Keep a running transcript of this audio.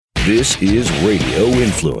This is Radio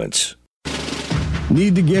Influence.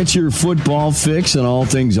 Need to get your football fix on all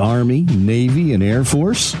things Army, Navy, and Air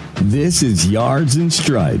Force? This is Yards and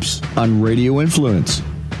Stripes on Radio Influence.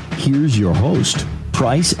 Here's your host,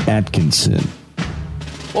 Price Atkinson.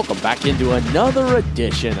 Welcome back into another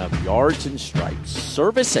edition of Yards and Stripes,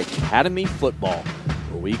 Service Academy Football,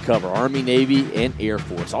 where we cover Army, Navy, and Air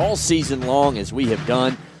Force all season long, as we have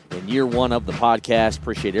done in year one of the podcast.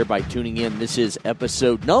 Appreciate everybody tuning in. This is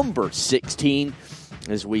episode number 16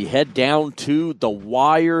 as we head down to the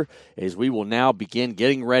wire, as we will now begin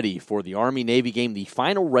getting ready for the Army-Navy game, the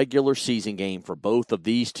final regular season game for both of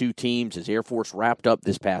these two teams, as Air Force wrapped up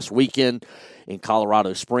this past weekend in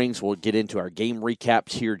Colorado Springs. We'll get into our game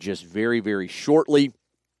recaps here just very, very shortly.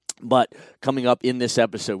 But coming up in this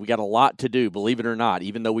episode, we got a lot to do, believe it or not,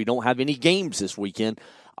 even though we don't have any games this weekend.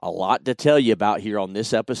 A lot to tell you about here on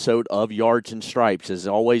this episode of Yards and Stripes. As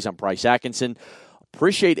always, I'm Price Atkinson.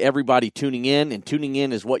 Appreciate everybody tuning in, and tuning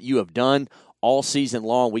in is what you have done all season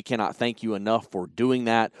long. We cannot thank you enough for doing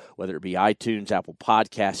that, whether it be iTunes, Apple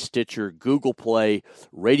Podcasts, Stitcher, Google Play,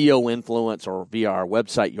 Radio Influence, or via our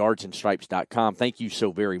website, yardsandstripes.com. Thank you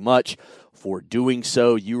so very much for doing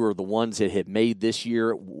so. You are the ones that have made this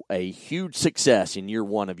year a huge success in year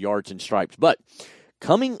one of Yards and Stripes. But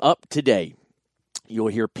coming up today, you'll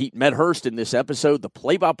hear Pete Medhurst in this episode, the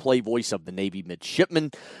play-by-play voice of the Navy midshipmen.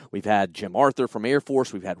 We've had Jim Arthur from Air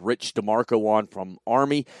Force. We've had Rich DeMarco on from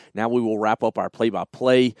Army. Now we will wrap up our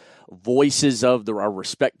play-by-play voices of our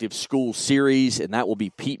respective school series, and that will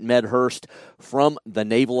be Pete Medhurst from the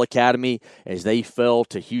Naval Academy as they fell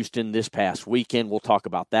to Houston this past weekend. We'll talk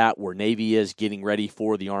about that, where Navy is getting ready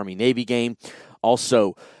for the Army-Navy game.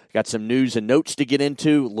 Also, got some news and notes to get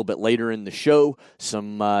into a little bit later in the show.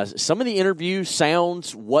 Some of the interview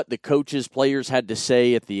sounds, what the coaches, players had to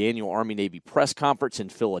say at the annual Army-Navy press conference in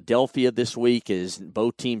Philadelphia this week, as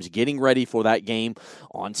both teams getting ready for that game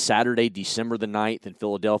on Saturday, December the 9th in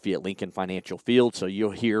Philadelphia at Lincoln Financial Field. So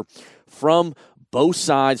you'll hear from both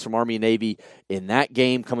sides from Army and Navy in that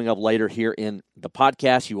game coming up later here in the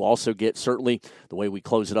podcast. You also get, certainly, the way we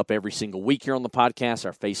close it up every single week here on the podcast,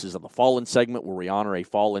 our Faces of the Fallen segment, where we honor a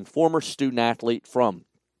fallen former student-athlete from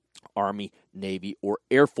Army, Navy, or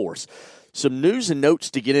Air Force. Some news and notes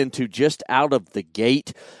to get into just out of the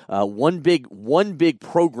gate. One big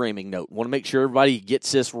programming note. Want to make sure everybody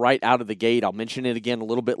gets this right out of the gate. I'll mention it again a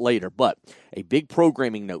little bit later, but a big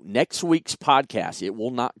programming note. Next week's podcast, it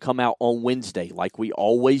will not come out on Wednesday like we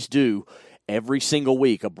always do. Every single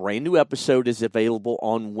week, a brand new episode is available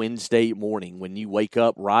on Wednesday morning. When you wake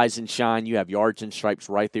up, rise and shine, you have Yards and Stripes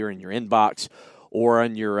right there in your inbox or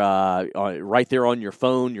on your right there on your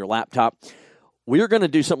phone, your laptop. We're going to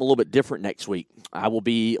do something a little bit different next week. I will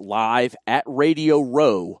be live at Radio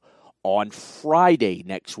Row on Friday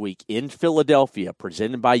next week in Philadelphia,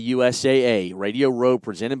 presented by USAA. Radio Row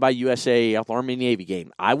presented by USAA, Army-Navy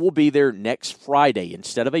game. I will be there next Friday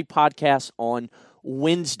instead of a podcast on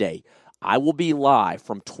Wednesday. I will be live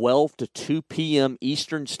from 12 to 2 p.m.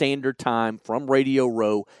 Eastern Standard Time from Radio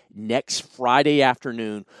Row next Friday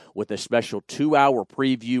afternoon with a special 2-hour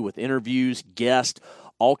preview with interviews, guests,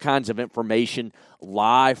 all kinds of information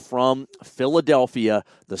live from Philadelphia,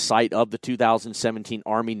 the site of the 2017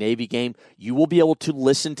 Army-Navy game. You will be able to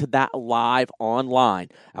listen to that live online.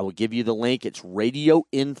 I will give you the link. It's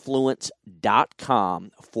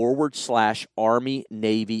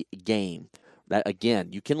radioinfluence.com/Army-Navy game. That,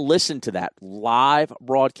 again, you can listen to that live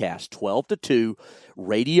broadcast 12 to 2,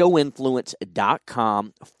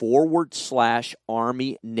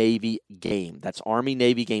 radioinfluence.com/Army-Navy game. That's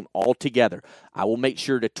Army-Navy game all together. I will make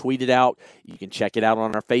sure to tweet it out. You can check it out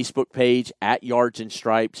on our Facebook page at Yards and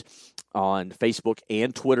Stripes on Facebook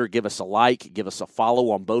and Twitter. Give us a like, give us a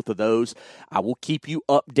follow on both of those. I will keep you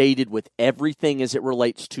updated with everything as it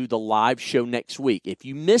relates to the live show next week. If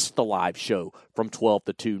you missed the live show from 12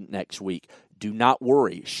 to 2 next week, do not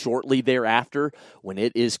worry. Shortly thereafter, when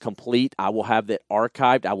it is complete, I will have that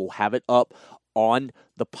archived. I will have it up on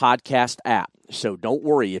the podcast app. So don't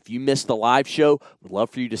worry. If you missed the live show, we'd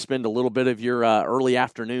love for you to spend a little bit of your early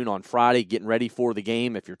afternoon on Friday getting ready for the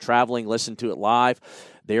game. If you're traveling, listen to it live.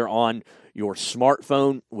 They're on your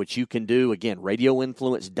smartphone, which you can do, again,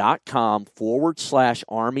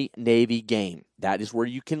 radioinfluence.com/Army-Navy game. That is where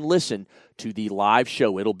you can listen to the live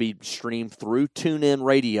show. It'll be streamed through TuneIn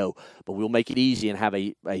Radio, but we'll make it easy and have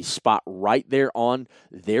a spot right there on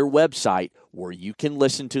their website where you can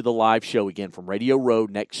listen to the live show, again, from Radio Row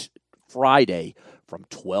next Friday from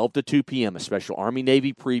 12 to 2 p.m., a special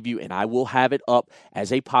Army-Navy preview, and I will have it up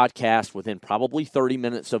as a podcast within probably 30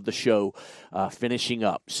 minutes of the show finishing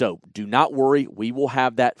up. So do not worry. We will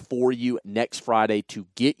have that for you next Friday to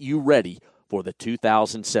get you ready for the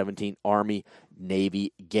 2017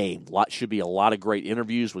 Army-Navy game. Should be a lot of great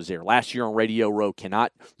interviews. Was there last year on Radio Row.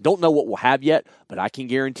 Don't know what we'll have yet, but I can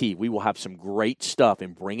guarantee we will have some great stuff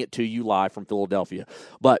and bring it to you live from Philadelphia.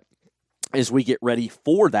 But as we get ready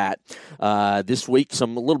for that, this week, a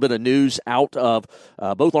little bit of news out of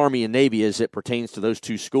both Army and Navy as it pertains to those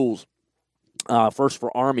two schools. First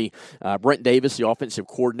for Army, Brent Davis, the offensive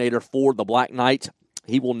coordinator for the Black Knights.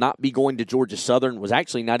 He will not be going to Georgia Southern, was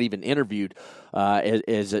actually not even interviewed,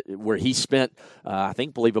 where he spent,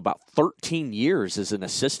 believe about 13 years as an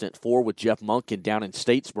assistant with Jeff Monken down in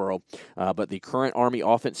Statesboro. But the current Army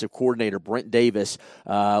offensive coordinator, Brent Davis,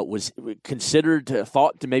 was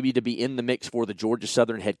thought to be in the mix for the Georgia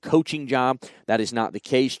Southern head coaching job. That is not the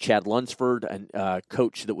case. Chad Lunsford, a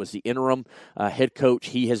coach that was the interim head coach,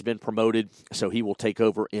 he has been promoted, so he will take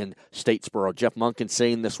over in Statesboro. Jeff Monken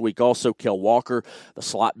saying this week also, Kel Walker, the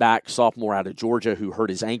slot back sophomore out of Georgia who hurt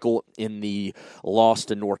his ankle in the loss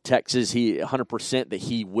to North Texas. He 100% that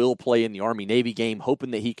he will play in the Army-Navy game,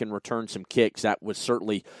 hoping that he can return some kicks. That would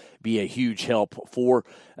certainly be a huge help for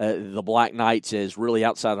the Black Knights, as really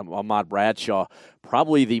outside of Ahmad Bradshaw,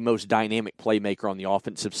 probably the most dynamic playmaker on the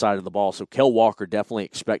offensive side of the ball. So Kel Walker definitely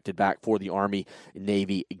expected back for the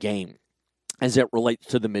Army-Navy game. As it relates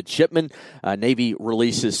to the midshipmen, Navy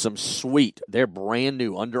releases their brand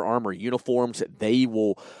new Under Armour uniforms. They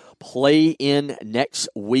will play in next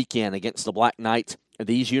weekend against the Black Knights.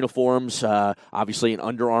 These uniforms, obviously an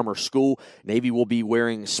Under Armour school, Navy will be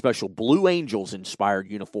wearing special Blue Angels-inspired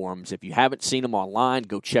uniforms. If you haven't seen them online,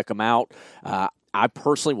 go check them out. I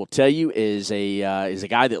personally will tell you, is a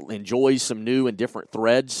guy that enjoys some new and different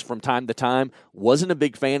threads from time to time. Wasn't a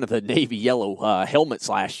big fan of the navy yellow helmets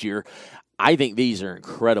last year. I think these are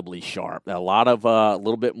incredibly sharp. A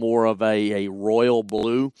little bit more of a royal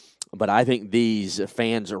blue, but I think these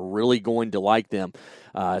fans are really going to like them.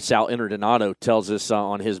 Sal Interdonato tells us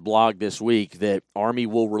on his blog this week that Army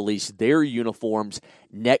will release their uniforms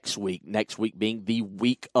next week being the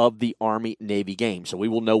week of the Army-Navy game. So we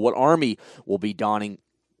will know what Army will be donning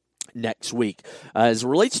next week. As it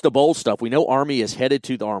relates to bowl stuff, we know Army is headed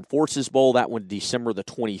to the Armed Forces Bowl. That one December the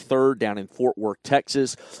 23rd down in Fort Worth,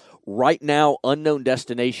 Texas. Right now, unknown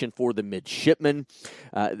destination for the midshipmen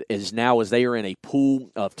as they are in a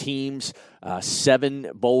pool of teams,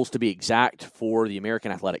 7 bowls to be exact for the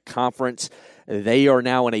American Athletic Conference. They are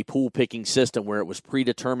now in a pool-picking system where it was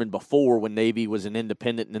predetermined before, when Navy was an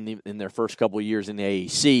independent in their first couple of years in the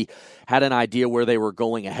AAC, had an idea where they were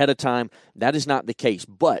going ahead of time. That is not the case,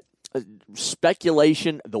 but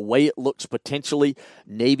speculation, the way it looks potentially,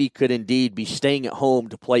 Navy could indeed be staying at home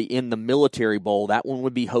to play in the Military Bowl. That one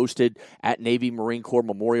would be hosted at Navy Marine Corps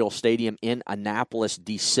Memorial Stadium in Annapolis,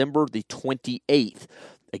 December the 28th.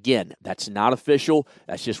 Again, that's not official.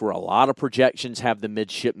 That's just where a lot of projections have the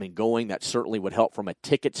midshipmen going. That certainly would help from a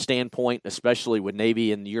ticket standpoint, especially with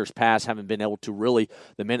Navy in years past haven't been able to really,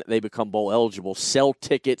 the minute they become bowl eligible, sell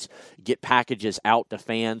tickets, get packages out to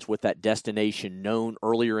fans with that destination known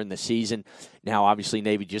earlier in the season. Now, obviously,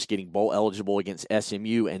 Navy just getting bowl eligible against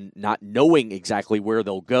SMU and not knowing exactly where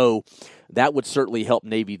they'll go. That would certainly help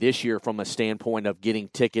Navy this year from a standpoint of getting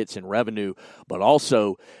tickets and revenue, but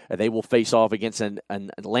also they will face off against an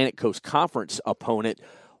Atlantic Coast Conference opponent.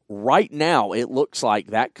 Right now, it looks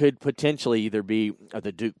like that could potentially either be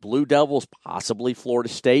the Duke Blue Devils, possibly Florida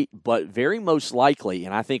State, but very most likely,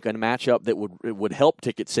 and I think a matchup that would help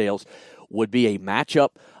ticket sales, would be a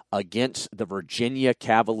matchup against the Virginia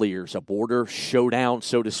Cavaliers, a border showdown,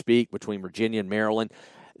 so to speak, between Virginia and Maryland.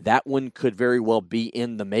 That one could very well be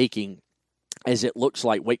in the making, as it looks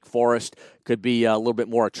like Wake Forest could be a little bit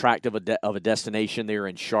more attractive of a destination there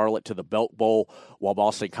in Charlotte to the Belk Bowl, while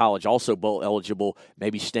Boston College also bowl eligible,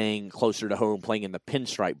 maybe staying closer to home, playing in the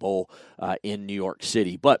Pinstripe Bowl in New York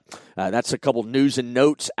City. But that's a couple news and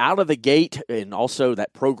notes out of the gate, and also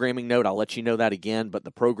that programming note, I'll let you know that again, but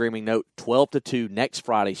the programming note, 12 to 2 next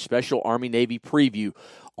Friday, special Army-Navy preview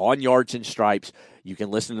on Yards and Stripes. You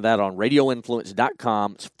can listen to that on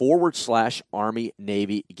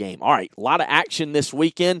radioinfluence.com/Army-Navy game. All right, a lot of action this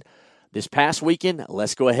past weekend.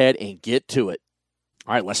 Let's go ahead and get to it.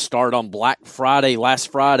 All right, let's start on Black Friday,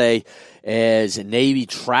 last Friday, as Navy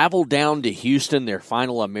traveled down to Houston, their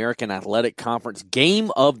final American Athletic Conference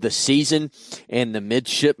game of the season, and the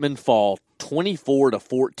midshipmen fall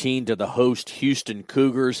 24-14 to the host Houston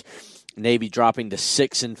Cougars. Navy dropping to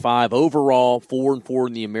 6-5 overall, 4-4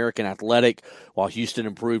 in the American Athletic, while Houston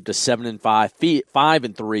improved to 7-5,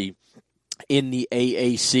 5-3 in the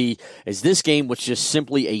AAC, as this game was just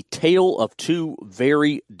simply a tale of two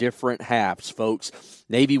very different halves, folks.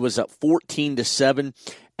 Navy was up 14-7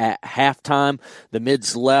 at halftime. The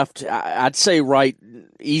Mids left, I'd say, right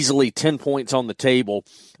easily 10 points on the table,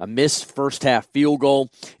 a missed first-half field goal,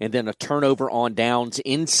 and then a turnover on downs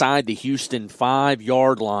inside the Houston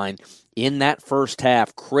 5-yard line in that first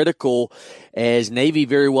half. Critical, as Navy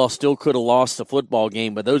very well still could have lost the football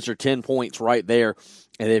game, but those are 10 points right there.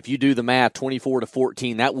 And if you do the math,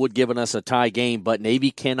 24-14, that would give us a tie game. But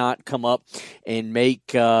Navy cannot come up and make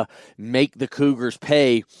the Cougars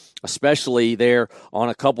pay, especially there on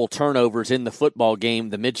a couple turnovers in the football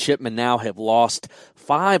game. The Midshipmen now have lost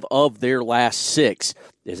 5 of their last 6.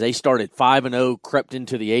 As they started 5-0, crept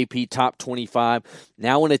into the AP top 25,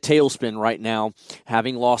 now in a tailspin right now,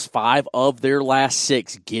 having lost 5 of their last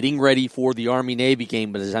 6, getting ready for the Army-Navy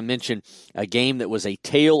game. But as I mentioned, a game that was a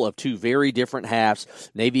tale of 2 very different halves.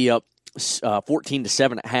 Navy up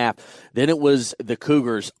 14-7 at half. Then it was the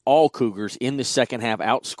Cougars, all Cougars, in the second half,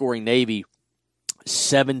 outscoring Navy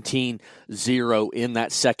 17-0 in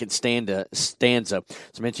that second stanza. As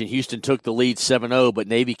I mentioned, Houston took the lead 7-0, but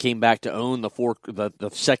Navy came back to own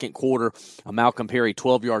the second quarter. A Malcolm Perry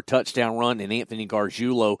 12-yard touchdown run, and Anthony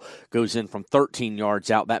Gargiulo goes in from 13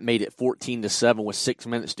 yards out. That made it 14-7 with 6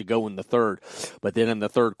 minutes to go in the third. But then in the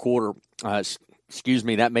third quarter,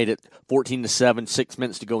 that made it 14-7, 6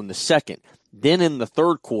 minutes to go in the second. Then in the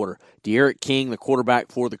third quarter, De'Aaron King, the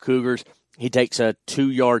quarterback for the Cougars, he takes a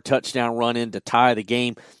 2-yard touchdown run in to tie the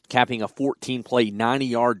game, capping a 14-play,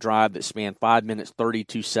 90-yard drive that spanned 5 minutes,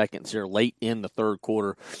 32 seconds there late in the third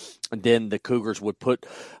quarter. And then the Cougars would put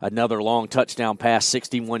another long touchdown pass,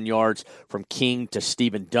 61 yards from King to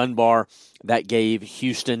Stephen Dunbar. That gave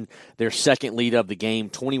Houston their second lead of the game,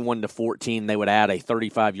 21-14. They would add a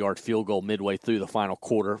 35-yard field goal midway through the final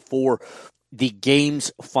quarter for the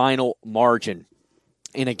game's final margin.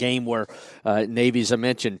 In a game where Navy, as I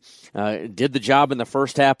mentioned, did the job in the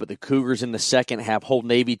first half, but the Cougars in the second half hold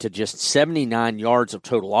Navy to just 79 yards of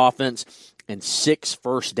total offense and 6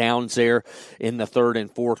 first downs there in the third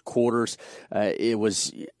and fourth quarters. It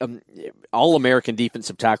was All-American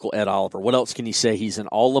defensive tackle Ed Oliver. What else can you say? He's an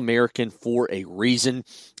All-American for a reason,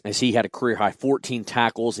 as he had a career-high 14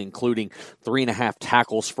 tackles, including 3.5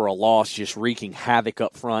 tackles for a loss, just wreaking havoc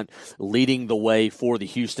up front, leading the way for the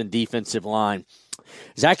Houston defensive line.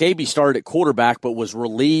 Zach Abey started at quarterback, but was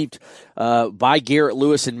relieved by Garrett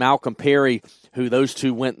Lewis and Malcolm Perry, who those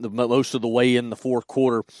two went the most of the way in the fourth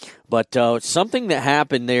quarter. But something that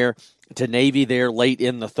happened there to Navy there late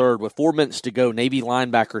in the third. With 4 minutes to go, Navy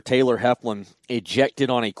linebacker Taylor Heflin ejected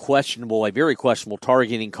on a very questionable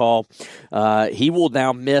targeting call. He will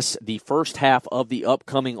now miss the first half of the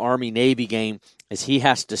upcoming Army-Navy game, as he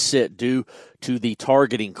has to sit due to the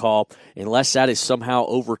targeting call, unless that is somehow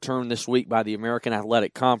overturned this week by the American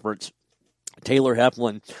Athletic Conference. Taylor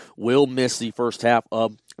Heflin will miss the first half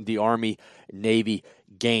of the Army-Navy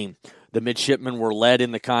game. The Midshipmen were led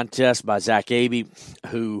in the contest by Zach Abey,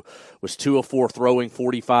 who was 2 of 4 throwing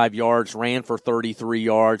 45 yards, ran for 33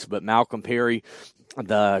 yards, but Malcolm Perry,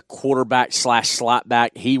 the quarterback / slot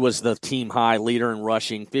back, he was the team high leader in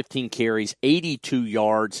rushing, 15 carries, 82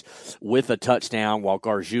 yards with a touchdown, while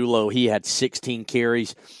Gargiulo, he had 16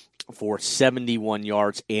 carries for 71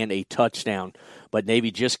 yards and a touchdown. But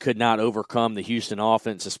Navy just could not overcome the Houston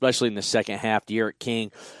offense, especially in the second half. De'Aaron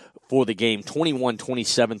King for the game,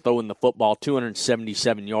 21-27, throwing the football,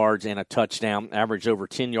 277 yards and a touchdown, averaged over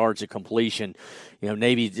 10 yards of completion.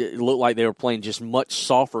 Navy, it looked like they were playing just much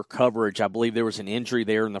softer coverage. I believe there was an injury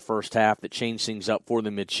there in the first half that changed things up for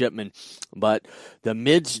the Midshipmen. But the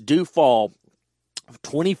Mids do fall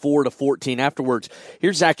 24-14. Afterwards,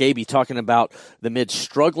 here's Zach Abey talking about the Mids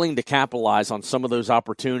struggling to capitalize on some of those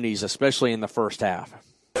opportunities, especially in the first half.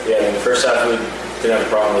 Yeah, in the first half, we didn't have a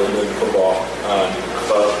problem really moving the football.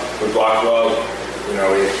 But we blocked well.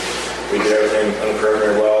 We did everything on the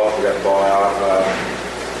perimeter well. We got the ball out.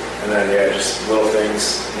 And then, just little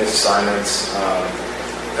things, missed assignments,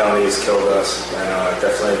 penalties killed us. And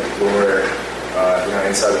definitely when we were,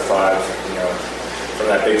 inside the 5, from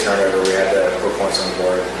that big turnover, we had to put points on the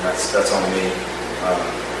board. And that's on me.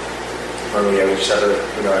 We just have to,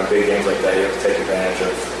 in big games like that, you have to take advantage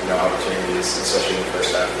of, opportunities, especially in the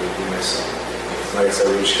first half. We missed some. Like I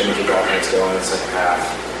said, we just couldn't keep the offense going in the second half.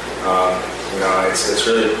 It's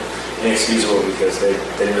really inexcusable because they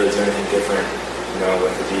didn't really do anything different,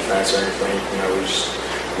 with the defense or anything. We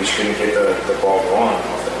just couldn't get the ball going on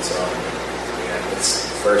offense.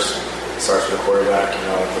 It's first starts with the quarterback.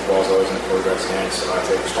 The ball's always in the quarterback's hands, so I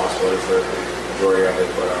take responsibility for the majority of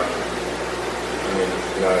it. But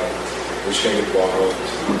we just couldn't get the ball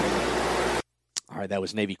rolling. All right, that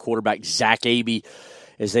was Navy quarterback Zach Abey,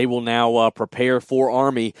 as they will now prepare for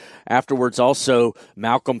Army. Afterwards, also,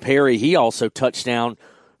 Malcolm Perry, he also touchdown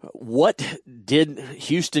What did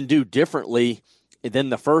Houston do differently than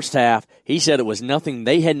the first half? He said it was nothing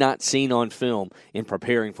they had not seen on film in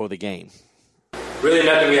preparing for the game. Really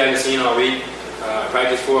nothing we hadn't seen all week,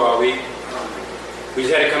 practiced for all week. We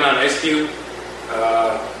just had to come out and execute.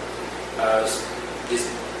 Just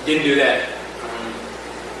didn't do that.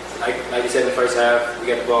 Like you said in the first half, we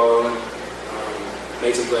got the ball rolling,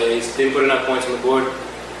 made some plays, didn't put enough points on the board.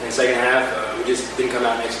 In the second half, we just didn't come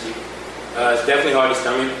out and execute. It's definitely hard to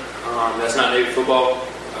stomach. That's not Navy football.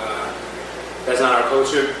 That's not our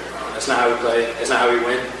culture. That's not how we play. That's not how we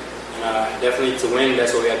win. And definitely to win,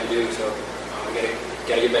 that's what we have to do. So we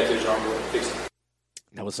got to get back to the drawing board and fix it.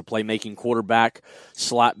 That was the playmaking quarterback,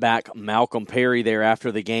 slot back Malcolm Perry there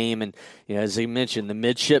after the game. And as he mentioned, the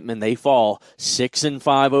midshipmen, they fall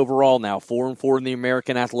 6-5 overall now, 4-4 in the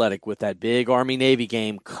American Athletic with that big Army-Navy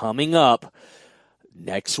game coming up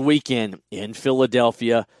next weekend in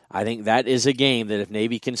Philadelphia. I think that is a game that if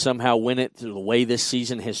Navy can somehow win it through the way this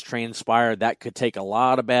season has transpired, that could take a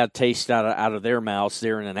lot of bad taste out of their mouths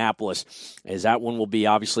there in Annapolis, as that one will be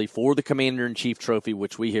obviously for the Commander-in-Chief Trophy,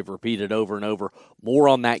 which we have repeated over and over. More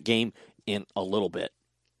on that game in a little bit.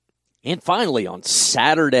 And finally, on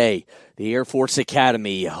Saturday, the Air Force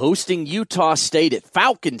Academy hosting Utah State at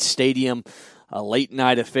Falcon Stadium. A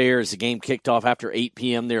late-night affair as the game kicked off after 8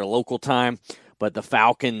 p.m. there local time. But the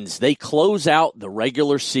Falcons, they close out the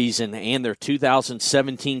regular season and their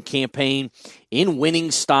 2017 campaign in winning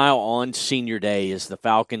style on Senior Day as the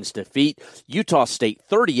Falcons defeat Utah State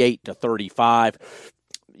 38-35.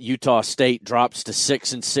 Utah State drops to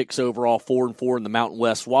 6-6 overall, 4-4 in the Mountain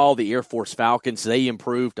West, while the Air Force Falcons, they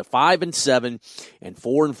improve to 5-7 and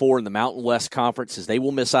 4-4 in the Mountain West Conference as they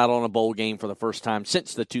will miss out on a bowl game for the first time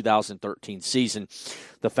since the 2013 season.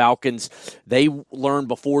 The Falcons, they learned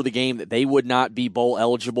before the game that they would not be bowl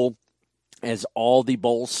eligible as all the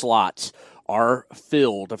bowl slots are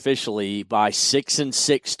filled officially by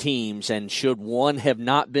 6-6 teams, and should one have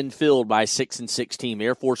not been filled by a 6-6 team,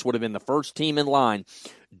 Air Force would have been the first team in line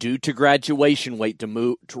due to graduation rate to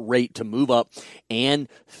move up and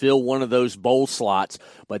fill one of those bowl slots.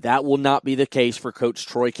 But that will not be the case for Coach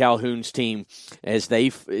Troy Calhoun's team as they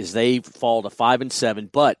fall to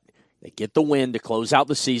 5-7. But they get the win to close out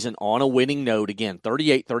the season on a winning note. Again,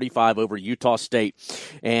 38-35 over Utah State.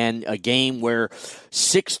 And a game where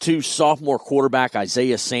 6'2 sophomore quarterback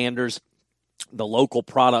Isaiah Sanders, the local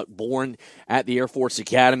product born at the Air Force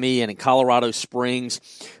Academy and in Colorado Springs,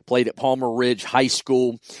 played at Palmer Ridge High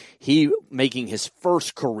School. He making his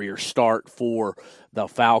first career start for the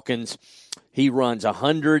Falcons. He runs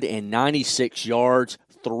 196 yards,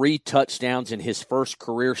 3 touchdowns in his first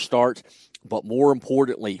career start. But more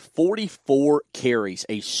importantly, 44 carries,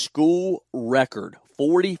 a school record,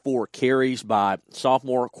 44 carries by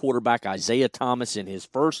sophomore quarterback Isaiah Thomas in his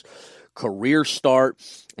first career start.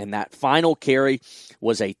 And that final carry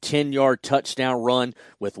was a 10-yard touchdown run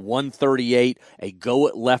with 1:38,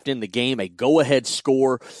 left in the game, a go-ahead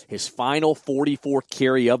score. His final 44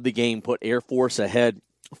 carry of the game put Air Force ahead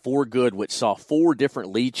for good, which saw 4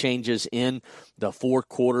 different lead changes in the fourth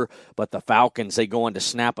quarter. But the Falcons, they go on to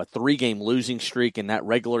snap a 3-game losing streak in that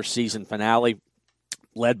regular season finale,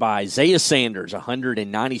 led by Isaiah Sanders,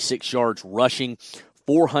 196 yards rushing,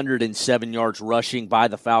 407 yards rushing by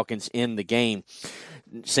the Falcons in the game.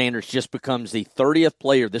 Sanders just becomes the 30th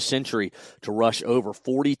player this century to rush over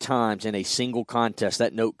 40 times in a single contest.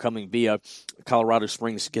 That note coming via Colorado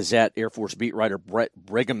Springs Gazette, Air Force beat writer Brett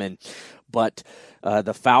Brigham. But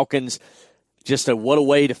the Falcons, what a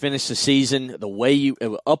way to finish the season,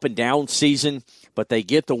 up and down season, but they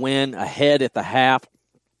get the win ahead at the half,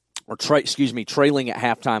 trailing at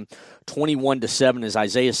halftime, 21-7 as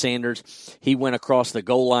Isaiah Sanders, he went across the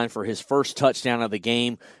goal line for his first touchdown of the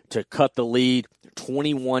game to cut the lead,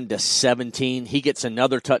 21-17. He gets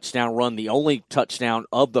another touchdown run, the only touchdown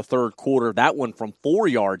of the third quarter, that one from 4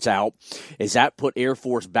 yards out, as that put Air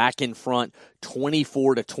Force back in front,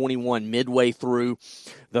 24-21 midway through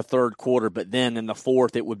the third quarter. But then in the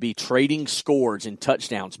fourth, it would be trading scores and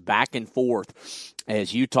touchdowns back and forth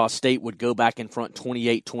as Utah State would go back in front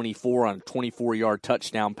 28-24 on a 24-yard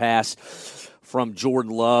touchdown pass from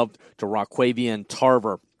Jordan Love to Raquavian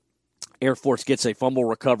Tarver. Air Force gets a fumble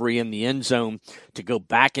recovery in the end zone to go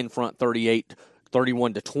back in front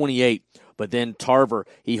 31-28. But then Tarver,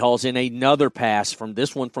 he hauls in another pass from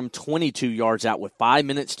 22 yards out with 5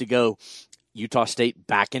 minutes to go. Utah State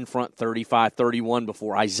back in front 35-31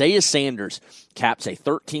 before Isaiah Sanders caps a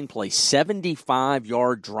 13-play,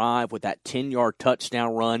 75-yard drive with that 10-yard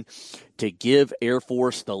touchdown run to give Air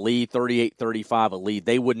Force the lead, 38-35, a lead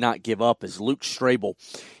they would not give up as Luke Strable,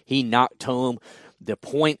 he knocked home the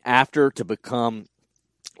point after to become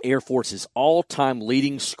Air Force's all-time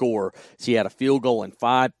leading scorer. So he had a field goal and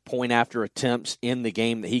 5 point-after attempts in the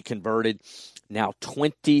game that he converted. Now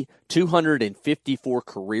 254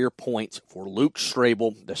 career points for Luke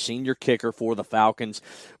Strable, the senior kicker for the Falcons,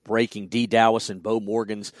 breaking D. Dowis and Bo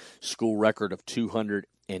Morgan's school record of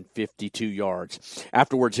 252 yards.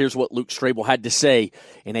 Afterwards, here's what Luke Strable had to say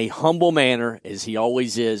in a humble manner, as he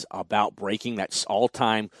always is, about breaking that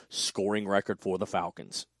all-time scoring record for the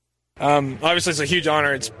Falcons. Obviously, it's a huge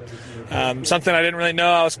honor. It's something I didn't really know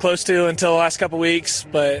I was close to until the last couple weeks.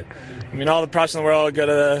 But, I mean, all the props in the world go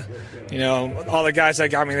to all the guys that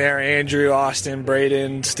got me there, Andrew, Austin,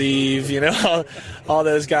 Braden, Steve, all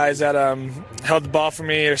those guys that held the ball for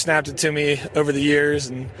me or snapped it to me over the years.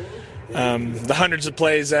 And the hundreds of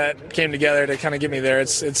plays that came together to kind of get me there,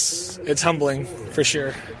 it's humbling for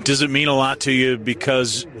sure. Does it mean a lot to you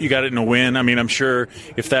because you got it in a win? I mean, I'm sure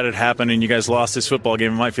if that had happened and you guys lost this football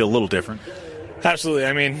game, it might feel a little different. Absolutely.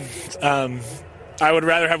 I mean, I would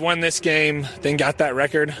rather have won this game than got that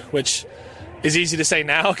record, which is easy to say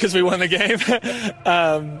now because we won the game.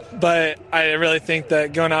 But I really think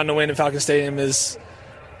that going out and a win at Falcon Stadium is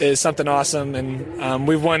something awesome. And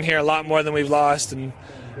we've won here a lot more than we've lost. And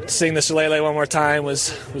seeing the Shillelagh one more time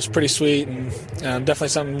was pretty sweet, and definitely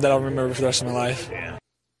something that I'll remember for the rest of my life. Yeah.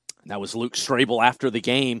 That was Luke Strable after the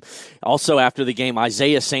game. Also after the game,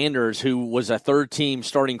 Isaiah Sanders, who was a third-team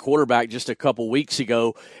starting quarterback just a couple weeks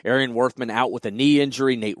ago. Aaron Worthman out with a knee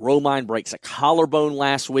injury. Nate Romine breaks a collarbone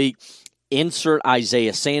last week. Insert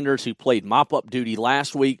Isaiah Sanders, who played mop-up duty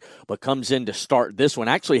last week, but comes in to start this one.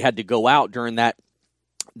 Actually had to go out during that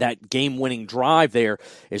game-winning drive there.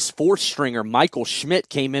 As fourth stringer Michael Schmidt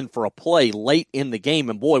came in for a play late in the game,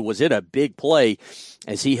 and boy, was it a big play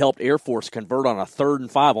as he helped Air Force convert on a 3rd and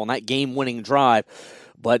 5 on that game-winning drive.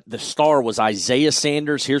 But the star was Isaiah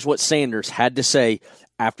Sanders. Here's what Sanders had to say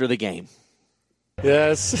after the game.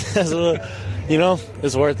 Yeah, it's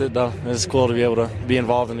worth it, though. It's cool to be able to be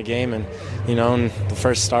involved in the game, and, in the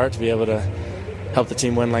first start, to be able to help the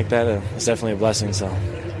team win like that, it's definitely a blessing, so.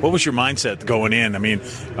 What was your mindset going in? I mean,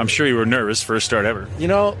 I'm sure you were nervous, first start ever.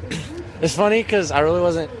 It's funny because I really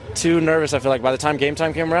wasn't too nervous. I feel like by the time game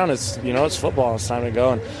time came around, it's football. It's time to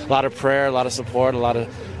go. And a lot of prayer, a lot of support, a lot of,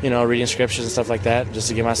 reading scriptures and stuff like that, just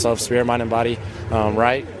to get myself spirit, mind, and body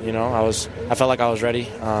right. I felt like I was ready.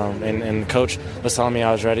 And Coach was telling me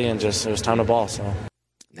I was ready, and just it was time to ball, so.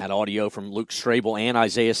 That audio from Luke Strable and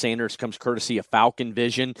Isaiah Sanders comes courtesy of Falcon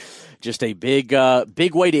Vision. Just a big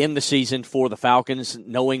way to end the season for the Falcons,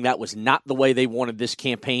 knowing that was not the way they wanted this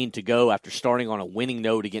campaign to go after starting on a winning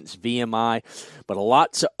note against VMI. But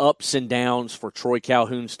lots of ups and downs for Troy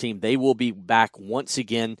Calhoun's team. They will be back once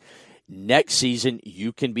again next season.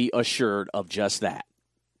 You can be assured of just that.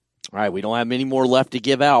 All right, we don't have many more left to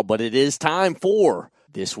give out, but it is time for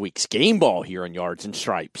this week's game ball here on Yards and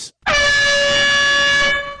Stripes.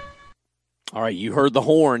 All right, you heard the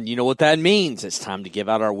horn. You know what that means. It's time to give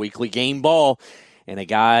out our weekly game ball. And a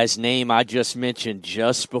guy's name I just mentioned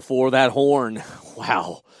just before that horn.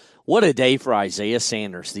 Wow, what a day for Isaiah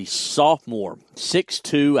Sanders, the sophomore,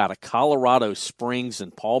 6'2", out of Colorado Springs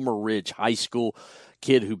and Palmer Ridge High School,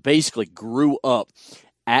 kid who basically grew up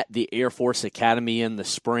at the Air Force Academy in the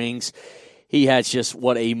Springs. He has just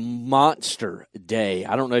what a monster day.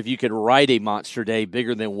 I don't know if you could write a monster day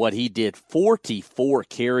bigger than what he did. 44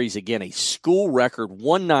 carries, again, a school record,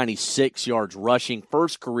 196 yards rushing,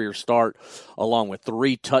 first career start, along with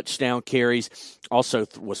 3 touchdown carries. Also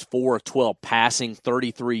was 4 of 12 passing,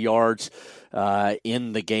 33 yards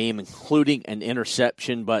in the game, including an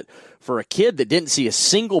interception. But for a kid that didn't see a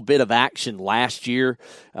single bit of action last year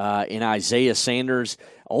in Isaiah Sanders,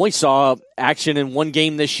 only saw action in one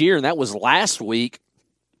game this year, and that was last week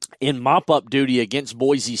in mop-up duty against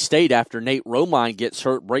Boise State after Nate Romine gets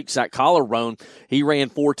hurt, breaks that collarbone. He ran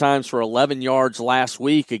 4 times for 11 yards last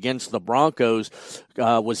week against the Broncos,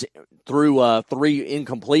 was through 3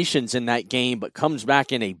 incompletions in that game, but comes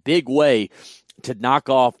back in a big way to knock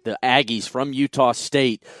off the Aggies from Utah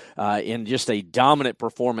State in just a dominant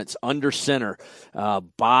performance under center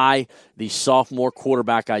by the sophomore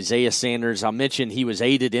quarterback Isaiah Sanders. I mentioned he was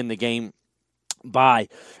aided in the game by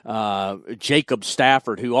Jacob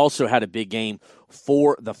Stafford, who also had a big game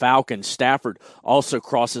for the Falcons. Stafford also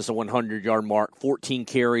crosses the 100-yard mark, 14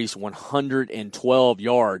 carries, 112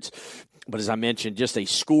 yards. But as I mentioned, just a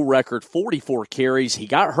school record, 44 carries. He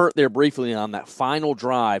got hurt there briefly on that final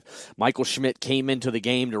drive. Michael Schmidt came into the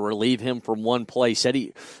game to relieve him from one play.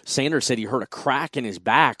 Sanders said he heard a crack in his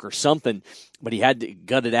back or something, but he had to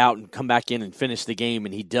gut it out and come back in and finish the game,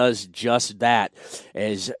 and he does just that.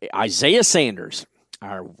 As Isaiah Sanders,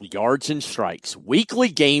 our Yards and Strikes weekly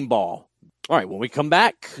game ball All right, when we come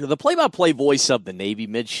back, the play-by-play voice of the Navy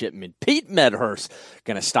midshipman, Pete Medhurst,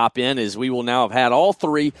 going to stop in as we will now have had all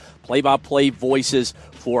three play-by-play voices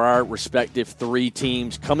for our respective three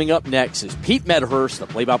teams. Coming up next is Pete Medhurst, the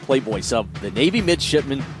play-by-play voice of the Navy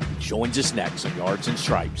midshipman, joins us next on Yards and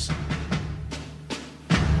Stripes.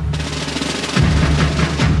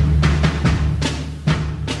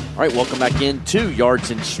 All right, welcome back into Yards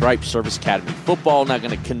and Stripes Service Academy Football. Now going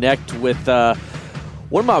to connect with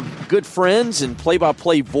one of my good friends and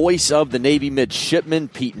play-by-play voice of the Navy midshipman,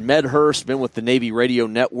 Pete Medhurst, been with the Navy Radio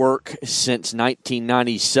Network since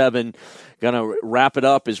 1997. Going to wrap it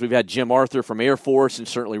up as we've had Jim Arthur from Air Force and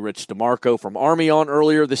certainly Rich DeMarco from Army on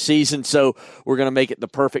earlier this season. So we're going to make it the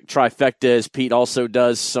perfect trifecta as Pete also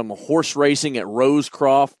does some horse racing at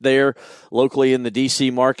Rosecroft there locally in the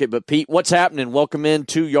D.C. market. But, Pete, what's happening? Welcome in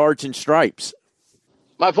to Yards and Stripes.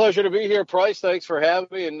 My pleasure to be here, Price. Thanks for having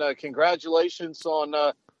me, and congratulations on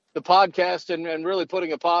the podcast and really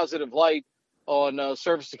putting a positive light on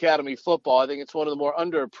Service Academy football. I think it's one of the more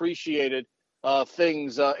underappreciated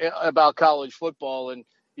things about college football, and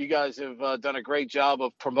you guys have done a great job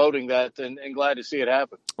of promoting that, and glad to see it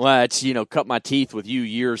happen. Well, it's, cut my teeth with you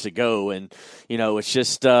years ago, and, it's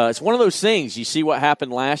just it's one of those things. You see what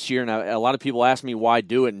happened last year, and a lot of people asked me why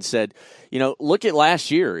do it and said, look at last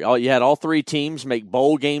year. You had all three teams make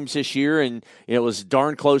bowl games this year, and it was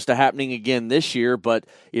darn close to happening again this year. But,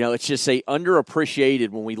 it's just underappreciated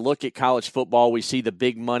when we look at college football. We see the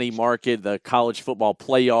big money market, the college football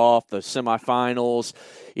playoff, the semifinals,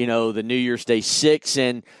 the New Year's Day 6.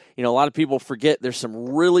 And, a lot of people forget there's some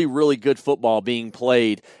really, really good football being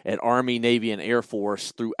played at Army, Navy, and Air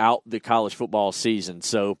Force throughout the college football season.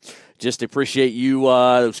 So just appreciate you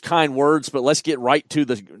those kind words, but let's get right to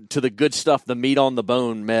the good stuff, the meat on the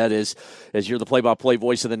bone, Med, as you're the play-by-play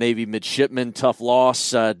voice of the Navy midshipman. Tough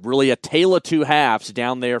loss, really a tale of two halves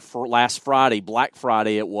down there for last Friday, Black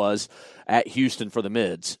Friday it was, at Houston for the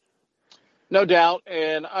Mids. No doubt,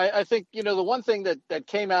 and I think, the one thing that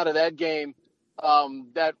came out of that game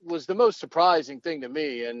that was the most surprising thing to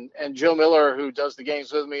me, and Joe Miller, who does the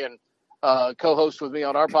games with me and co-hosts with me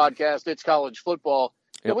on our podcast, It's College Football,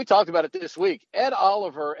 and we talked about it this week. Ed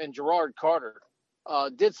Oliver and Gerard Carter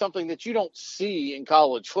did something that you don't see in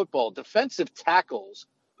college football. Defensive tackles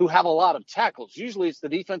who have a lot of tackles. Usually it's the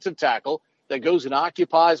defensive tackle that goes and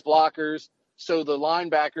occupies blockers so the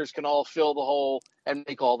linebackers can all fill the hole and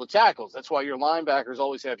make all the tackles. That's why your linebackers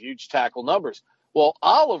always have huge tackle numbers. Well,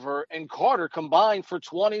 Oliver and Carter combined for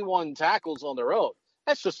 21 tackles on their own.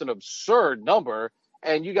 That's just an absurd number,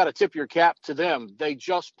 and you got to tip your cap to them. They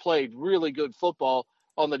just played really good football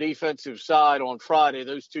on the defensive side on Friday.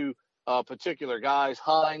 Those two particular guys,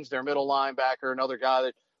 Hines, their middle linebacker, another guy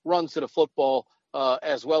that runs to the football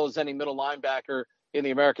as well as any middle linebacker in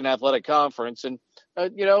the American Athletic Conference. And,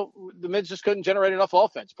 the Mids just couldn't generate enough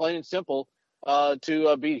offense, plain and simple,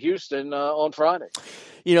 to beat Houston on Friday.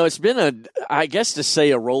 It's been I guess to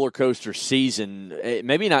say a roller coaster season,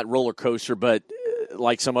 maybe not roller coaster, but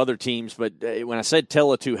like some other teams. But when I said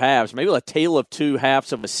tale of two halves, maybe a tale of two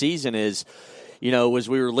halves of a season is, as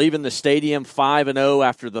we were leaving the stadium 5-0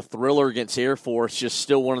 after the thriller against Air Force, just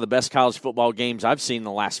still one of the best college football games I've seen in the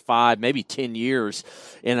last 5, maybe 10 years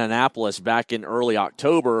in Annapolis back in early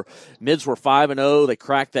October. Mids were 5-0. They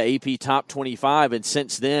cracked the AP top 25, and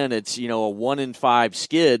since then it's, a 1-5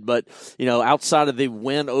 skid. But, outside of the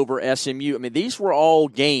win over SMU, these were all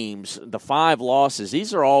games, the 5 losses,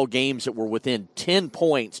 these are all games that were within 10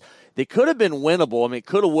 points. They could have been winnable.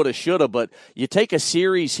 Coulda, woulda, shoulda, but you take a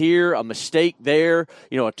series here, a mistake there,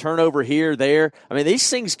 a turnover here, there. These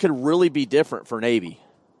things could really be different for Navy.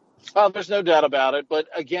 Well, there's no doubt about it. But,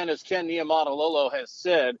 again, as Ken Niumatalolo has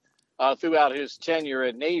said throughout his tenure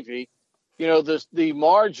at Navy, the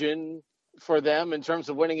margin for them in terms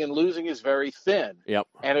of winning and losing is very thin. Yep.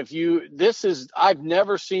 And I've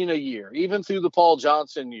never seen a year, even through the Paul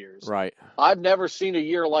Johnson years. Right. I've never seen a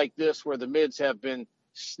year like this where the Mids have been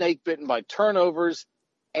snake bitten by turnovers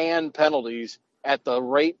and penalties at the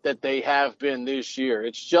rate that they have been this year.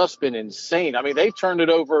 It's just been insane. They've turned it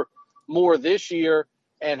over more this year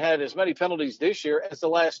and had as many penalties this year as the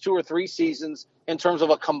last 2 or 3 seasons in terms of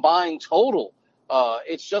a combined total.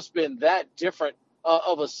 It's just been that different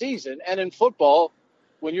of a season. And in football,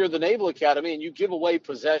 when you're the Naval Academy and you give away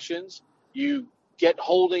possessions, you get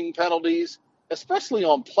holding penalties, especially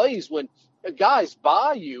on plays when guys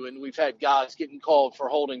buy you, and we've had guys getting called for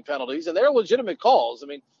holding penalties, and they're legitimate calls.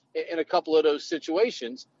 In a couple of those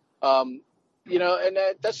situations, and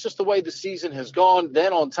that's just the way the season has gone.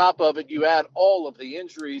 Then on top of it, you add all of the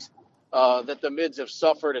injuries that the Mids have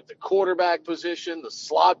suffered at the quarterback position, the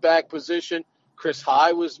slot back position. Chris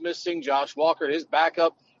High was missing. Josh Walker, his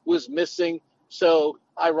backup, was missing. So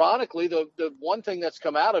ironically, the one thing that's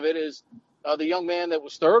come out of it is the young man that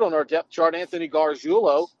was third on our depth chart, Anthony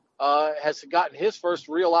Gargiulo, has gotten his first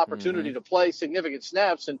real opportunity to play significant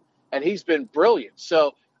snaps, and he's been brilliant.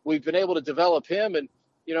 So we've been able to develop him, and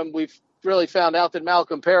we've really found out that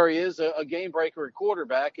Malcolm Perry is a game breaker at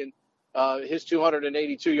quarterback, and his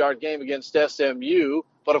 282-yard game against SMU.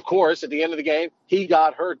 But of course, at the end of the game, he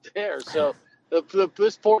got hurt there. So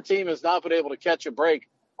this poor team has not been able to catch a break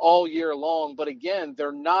all year long. But again,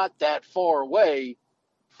 they're not that far away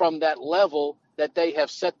from that level that they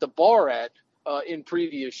have set the bar at in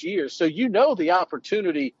previous years. So the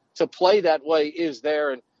opportunity to play that way is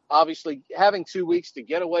there. And obviously having 2 weeks to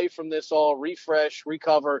get away from this all, refresh,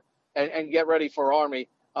 recover, and get ready for Army,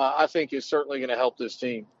 I think is certainly going to help this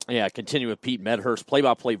team. Yeah, continue with Pete Medhurst,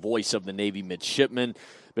 play-by-play voice of the Navy midshipmen.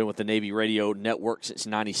 Been with the Navy Radio Network since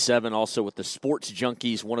 '97, also with the Sports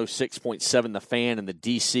Junkies, 106.7 The Fan in the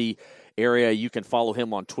D.C. area. You can follow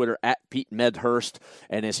him on Twitter at Pete Medhurst.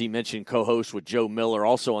 And as he mentioned, co-host with Joe Miller,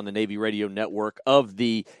 also on the Navy Radio Network of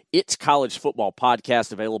the It's College Football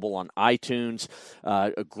podcast, available on iTunes.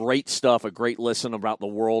 Great stuff, a great listen about the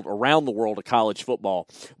world, around the world of college football.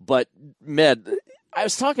 But, Med, I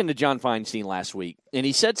was talking to John Feinstein last week, and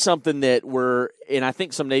he said something that and I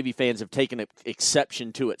think some Navy fans have taken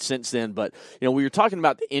exception to it since then, but, we were talking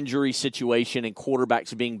about the injury situation and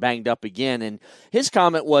quarterbacks being banged up again, and his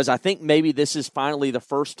comment was, I think maybe this is finally the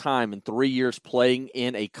first time in 3 years playing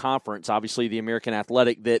in a conference, obviously the American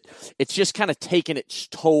Athletic, that it's just kind of taken its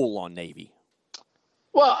toll on Navy.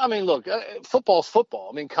 Well, I mean, look, football's football.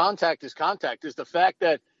 I mean, contact is contact. Is the fact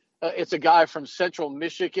that it's a guy from Central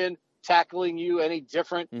Michigan tackling you any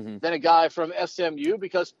different than a guy from SMU?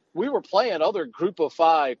 Because we were playing other Group of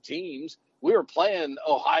 5 teams. We were playing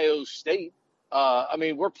Ohio State.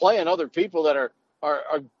 We're playing other people that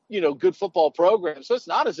are good football programs. So it's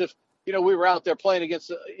not as if, we were out there playing against,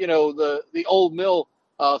 the Old Mill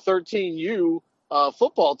 13U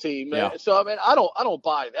football team. Yeah. So, I don't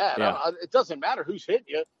buy that. Yeah. It doesn't matter who's hitting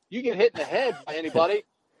you. You get hit in the head by anybody.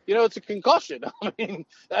 It's a concussion.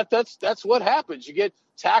 That's what happens. You get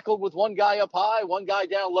tackled with one guy up high, one guy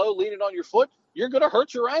down low, leaning on your foot. You're going to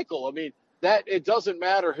hurt your ankle. That it doesn't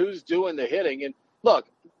matter who's doing the hitting. And look,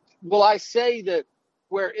 will I say that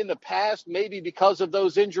where in the past, maybe because of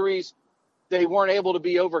those injuries, they weren't able to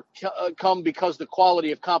be overcome because the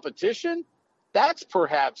quality of competition? That's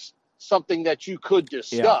perhaps something that you could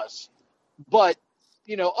discuss. Yeah. But,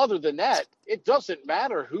 other than that, it doesn't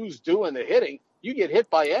matter who's doing the hitting. You get hit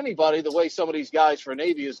by anybody the way some of these guys for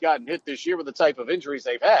Navy has gotten hit this year with the type of injuries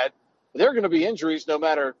they've had. They're going to be injuries no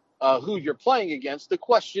matter who you're playing against. The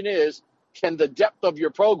question is, can the depth of your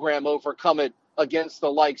program overcome it against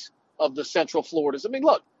the likes of the Central Floridas?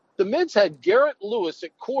 Look, the Mids had Garrett Lewis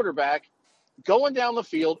at quarterback going down the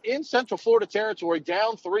field in Central Florida territory,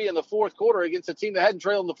 down 3 in the fourth quarter against a team that hadn't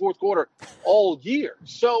trailed in the fourth quarter all year.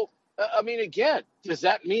 So, again, does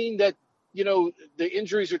that mean that the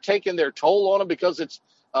injuries are taking their toll on them because it's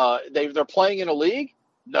they're playing in a league?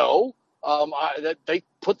 No. They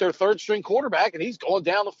put their third string quarterback and he's going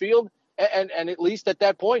down the field and at least at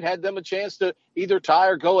that point had them a chance to either tie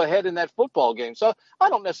or go ahead in that football game. So I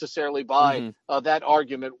don't necessarily buy that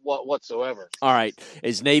argument whatsoever. All right.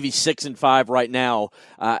 Is Navy 6-5 right now?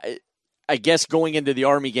 I guess going into the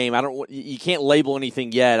Army game, you can't label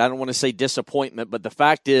anything yet. I don't want to say disappointment, but the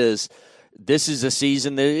fact is, this is a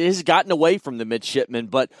season that has gotten away from the midshipmen,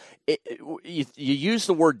 but you use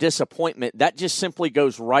the word disappointment. That just simply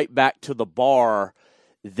goes right back to the bar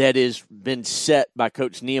that has been set by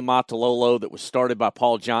Coach Niumatalolo, that was started by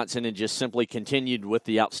Paul Johnson, and just simply continued with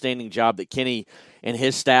the outstanding job that Kenny and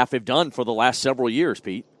his staff have done for the last several years,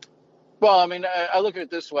 Pete. Well, I look at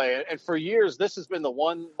it this way, and for years this has been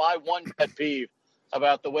my one pet peeve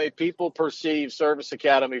about the way people perceive Service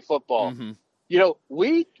Academy football. Mm-hmm.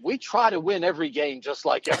 We try to win every game just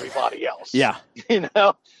like everybody else. Yeah.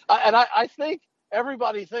 I think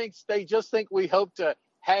everybody they just think we hope to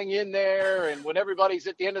hang in there. And when everybody's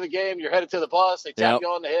at the end of the game, you're headed to the bus, they tap you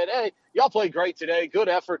on the head. Hey, y'all played great today. Good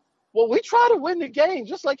effort. Well, we try to win the game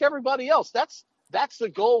just like everybody else. That's the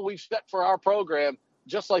goal we've set for our program,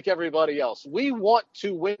 just like everybody else. We want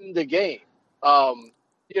to win the game.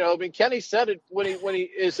 Kenny said it when he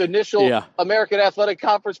his initial American Athletic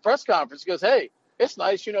Conference press conference. He goes, "Hey, it's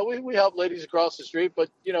nice, we help ladies across the street, but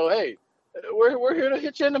hey, we're here to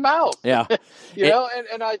hit you in the mouth." Yeah,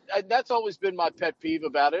 and I that's always been my pet peeve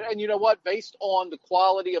about it. And you know what? Based on the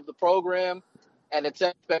quality of the program and its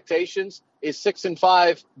expectations, is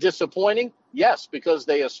 6-5 disappointing? Yes, because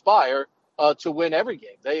they aspire to win every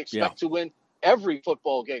game. They expect to win every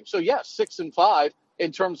football game. So yes, 6-5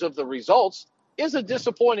 in terms of the results is a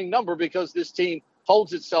disappointing number because this team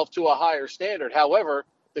holds itself to a higher standard. However,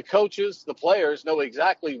 the coaches, the players know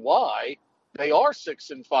exactly why they are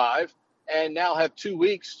 6-5 and now have 2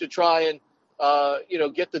 weeks to try and,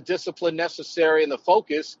 get the discipline necessary and the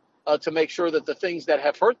focus to make sure that the things that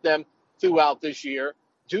have hurt them throughout this year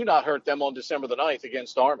do not hurt them on December the 9th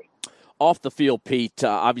against Army. Off the field, Pete,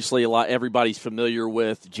 obviously everybody's familiar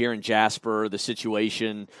with Jaron Jasper, the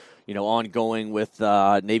situation, ongoing with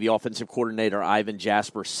Navy offensive coordinator Ivan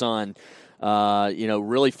Jasper's son,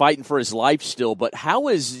 really fighting for his life still. But how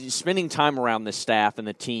is spending time around the staff and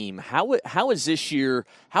the team, how is this year,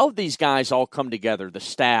 how have these guys all come together, the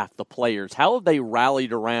staff, the players, how have they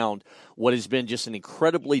rallied around what has been just an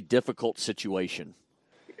incredibly difficult situation?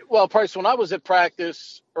 Well, Price, when I was at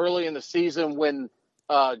practice early in the season when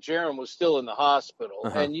Jaron was still in the hospital,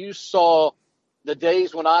 and you saw the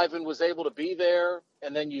days when Ivan was able to be there,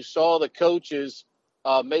 and then you saw the coaches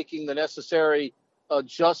making the necessary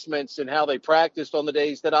adjustments in how they practiced on the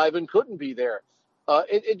days that Ivan couldn't be there.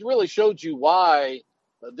 It really showed you why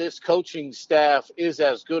this coaching staff is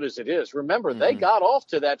as good as it is. Remember, they got off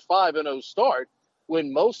to that 5-0 start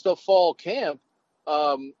when most of fall camp,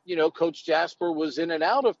 Coach Jasper was in and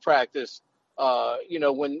out of practice,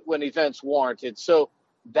 when events warranted. So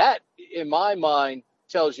that, in my mind,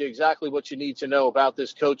 tells you exactly what you need to know about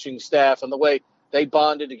this coaching staff and the way they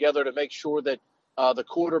bonded together to make sure that the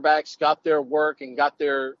quarterbacks got their work and got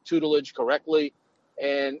their tutelage correctly.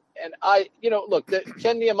 And Ken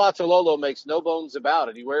Niumatalolo makes no bones about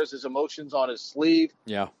it. He wears his emotions on his sleeve.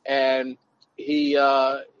 Yeah. And he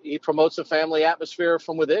promotes a family atmosphere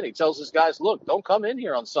from within. He tells his guys, look, don't come in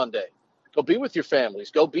here on Sunday. Go be with your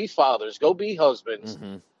families. Go be fathers. Go be husbands.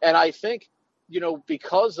 And I think,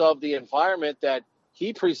 because of the environment that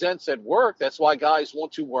he presents at work, that's why guys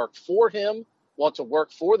want to work for him, want to work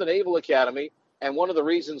for the Naval Academy. And one of the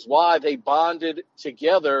reasons why they bonded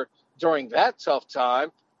together during that tough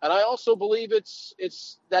time. And I also believe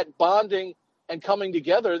it's that bonding and coming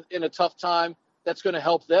together in a tough time that's going to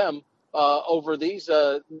help them over these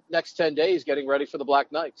next 10 days getting ready for the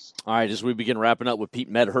Black Knights. All right, as we begin wrapping up with Pete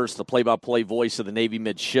Medhurst, the play-by-play voice of the Navy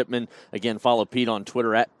midshipman. Again, follow Pete on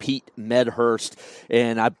Twitter at Pete Medhurst.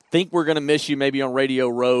 And I think we're going to miss you maybe on Radio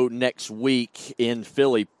Row next week in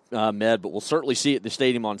Philly, Med, but we'll certainly see you at the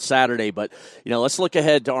stadium on Saturday. But, let's look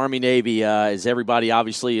ahead to Army-Navy as everybody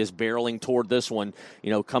obviously is barreling toward this one,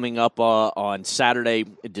 coming up on Saturday,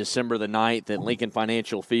 December the 9th at Lincoln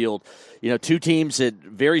Financial Field. Two teams that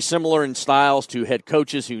very similar in styles, two head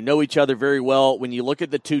coaches who know each other very well. When you look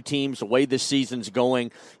at the two teams, the way this season's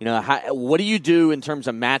going, what do you do in terms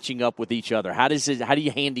of matching up with each other? How do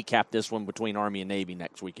you handicap this one between Army and Navy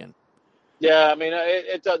next weekend? Yeah, I mean,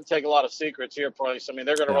 it doesn't take a lot of secrets here, Price. I mean,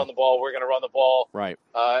 they're going to run the ball. We're going to run the ball. Right.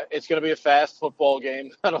 It's going to be a fast football game.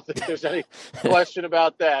 I don't think there's any question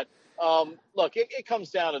about that. Look, it comes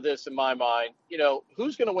down to this in my mind.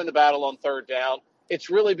 Who's going to win the battle on third down? It's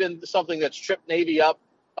really been something that's tripped Navy up,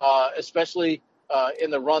 especially in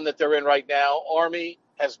the run that they're in right now. Army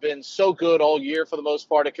has been so good all year for the most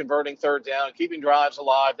part at converting third down, keeping drives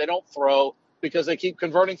alive. They don't throw because they keep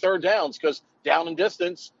converting third downs because down and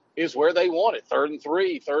distance is where they want it. 3rd and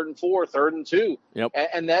 3, 3rd and 4, 3rd and 2. Yep.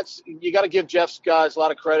 And that's, you got to give Jeff's guys a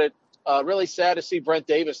lot of credit. Really sad to see Brent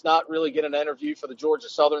Davis not really get an interview for the Georgia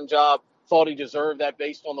Southern job. Thought he deserved that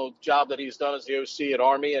based on the job that he's done as the OC at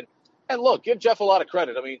Army. And look, give Jeff a lot of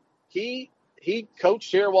credit. I mean, he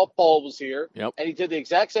coached here while Paul was here, yep. And he did the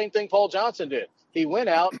exact same thing Paul Johnson did. He went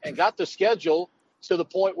out and got the schedule to the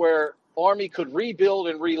point where Army could rebuild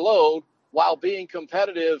and reload while being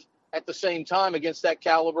competitive at the same time against that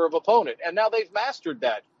caliber of opponent. And now they've mastered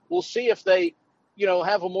that. We'll see if they,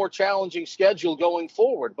 have a more challenging schedule going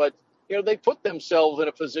forward. But, they put themselves in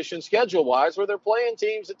a position schedule-wise where they're playing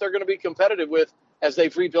teams that they're going to be competitive with as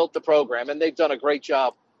they've rebuilt the program. And they've done a great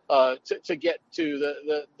job to get to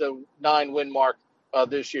the 9-win mark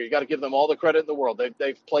this year. You got to give them all the credit in the world.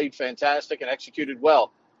 They've played fantastic and executed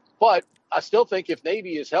well. But I still think if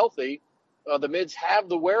Navy is healthy, the Mids have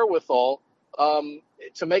the wherewithal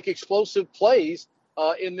to make explosive plays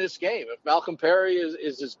in this game. If Malcolm Perry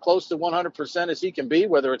is as close to 100% as he can be,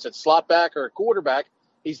 whether it's at slot back or quarterback,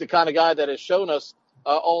 he's the kind of guy that has shown us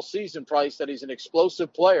all season, Price, that he's an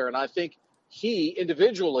explosive player. And I think he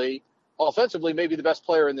individually, offensively, may be the best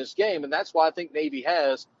player in this game. And that's why I think Navy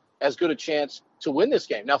has as good a chance to win this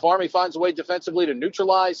game. Now, if Army finds a way defensively to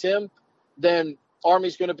neutralize him, then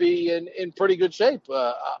Army's going to be in pretty good shape,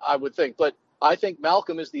 I would think. But I think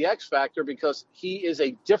Malcolm is the X factor because he is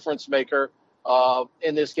a difference maker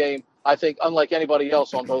in this game I think, unlike anybody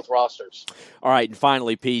else on both rosters. All right, and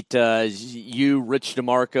finally, Pete, you, Rich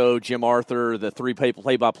DeMarco, Jim Arthur, the three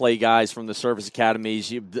play-by-play guys from the service academies,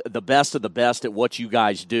 the best of the best at what you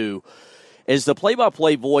guys do. As the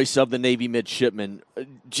play-by-play voice of the Navy midshipmen,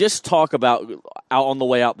 just talk about, out on the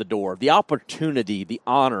way out the door, the opportunity, the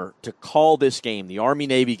honor to call this game, the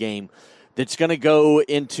Army-Navy game, that's going to go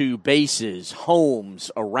into bases, homes,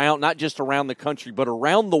 around, not just around the country, but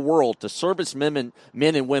around the world, to service men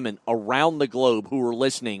and women around the globe who are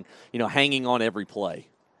listening, hanging on every play.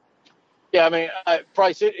 Yeah, I mean,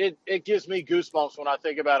 Price, it gives me goosebumps when I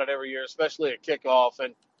think about it every year, especially at kickoff.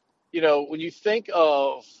 And, when you think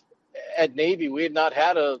of, at Navy, we had not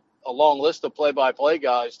had a long list of play-by-play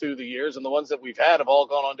guys through the years, and the ones that we've had have all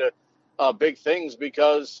gone on to big things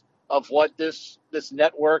because of what this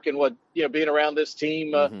network and what being around this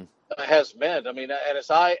team has meant. I mean, and as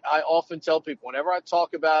I often tell people, whenever I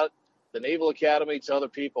talk about the Naval Academy to other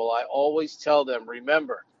people, I always tell them,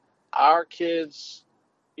 remember, our kids,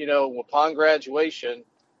 upon graduation,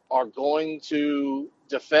 are going to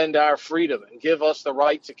defend our freedom and give us the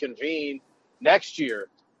right to convene next year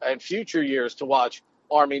and future years to watch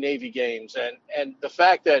Army-Navy games. And the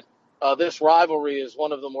fact that this rivalry is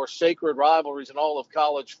one of the more sacred rivalries in all of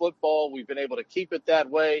college football. We've been able to keep it that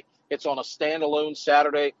way. It's on a standalone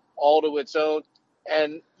Saturday, all to its own.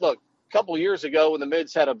 And look, a couple of years ago when the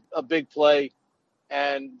Mids had a big play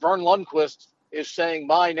and Vern Lundquist is saying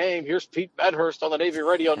my name, here's Pete Medhurst on the Navy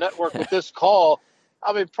Radio Network with this call.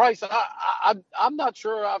 I mean, Price, I'm not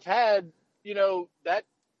sure I've had,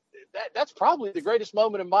 that's probably the greatest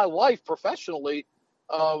moment in my life professionally,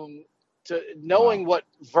 to knowing what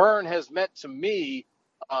Vern has meant to me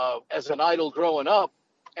as an idol growing up,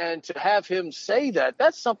 and to have him say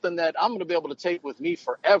that's something that I'm going to be able to take with me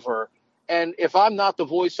forever. And if I'm not the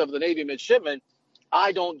voice of the Navy midshipmen,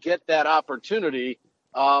 I don't get that opportunity.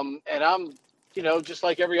 And I'm, just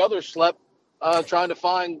like every other schlep, trying to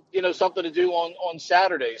find, something to do on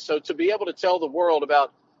Saturday. So to be able to tell the world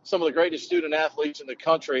about some of the greatest student athletes in the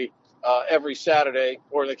country every Saturday,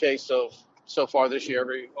 or in the case of so far this year,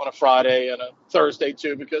 on a Friday and a Thursday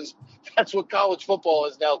too, because that's what college football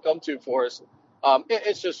has now come to for us.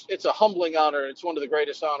 It's a humbling honor. It's one of the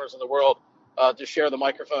greatest honors in the world to share the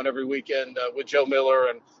microphone every weekend with Joe Miller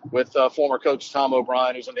and with former coach Tom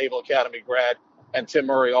O'Brien, who's a Naval Academy grad, and Tim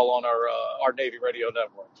Murray, all on our Navy Radio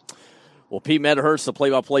Network. Well, Pete Medhurst, the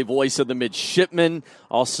play-by-play voice of the midshipmen,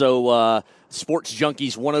 also Sports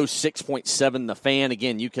Junkies 106.7 The Fan.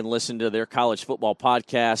 Again, you can listen to their college football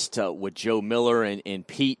podcast with Joe Miller and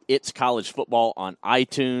Pete. It's college football on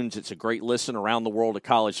iTunes. It's a great listen around the world of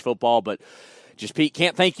college football. But just, Pete,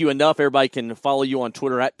 can't thank you enough. Everybody can follow you on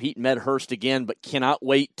Twitter at Pete Medhurst again, but cannot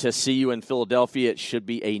wait to see you in Philadelphia. It should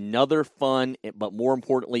be another fun, but more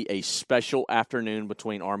importantly, a special afternoon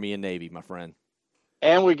between Army and Navy, my friend.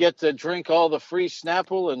 And we get to drink all the free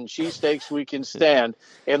Snapple and cheesesteaks we can stand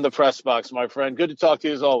in the press box, my friend. Good to talk to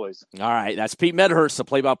you as always. All right, that's Pete Medhurst, the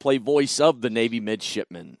play-by-play voice of the Navy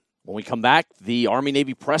midshipmen. When we come back, the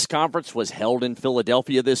Army-Navy press conference was held in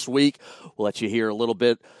Philadelphia this week. We'll let you hear a little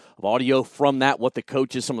bit of audio from that, what the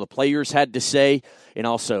coaches, some of the players had to say, and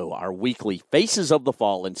also our weekly Faces of the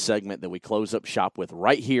Fallen segment that we close up shop with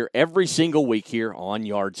right here every single week here on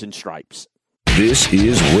Yards and Stripes. This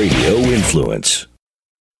is Radio Influence.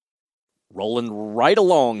 Rolling right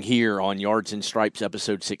along here on Yards and Stripes,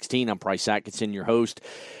 episode 16. I'm Price Atkinson, your host.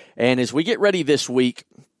 And as we get ready this week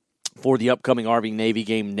for the upcoming Army-Navy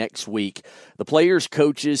game next week, the players,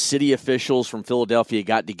 coaches, city officials from Philadelphia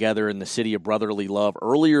got together in the city of brotherly love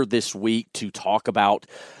earlier this week to talk about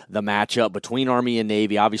the matchup between Army and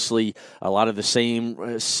Navy. Obviously, a lot of the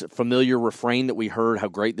same familiar refrain that we heard, how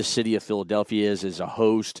great the city of Philadelphia is as a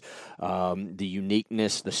host, the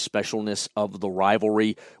uniqueness, the specialness of the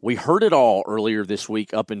rivalry. We heard it all earlier this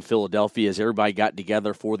week up in Philadelphia as everybody got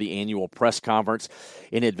together for the annual press conference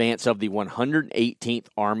in advance of the 118th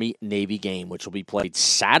Army-Navy game, which will be played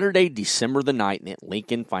Saturday, December the 9th at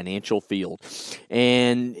Lincoln Financial Field.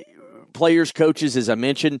 And players, coaches, as I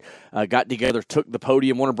mentioned, got together, took the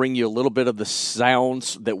podium. I want to bring you a little bit of the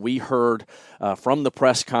sounds that we heard from the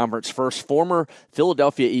press conference. First, former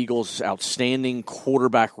Philadelphia Eagles outstanding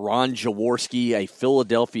quarterback Ron Jaworski, a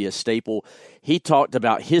Philadelphia staple. He talked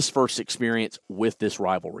about his first experience with this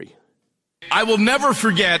rivalry. I will never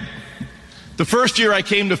forget the first year I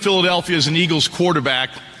came to Philadelphia as an Eagles quarterback,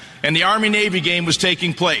 and the Army-Navy game was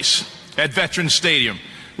taking place at Veterans Stadium,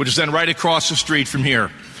 which is then right across the street from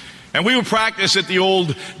here. And we would practice at the old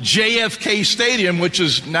JFK Stadium, which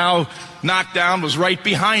is now knocked down, was right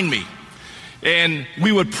behind me. And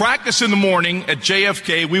we would practice in the morning at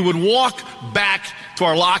JFK. We would walk back to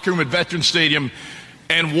our locker room at Veterans Stadium,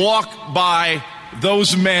 and walk by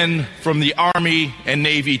those men from the Army and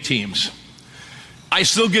Navy teams. I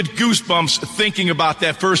still get goosebumps thinking about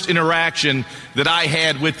that first interaction that I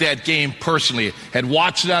had with that game personally. Had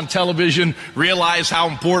watched it on television, realized how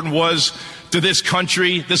important it was to this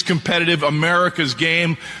country, this competitive America's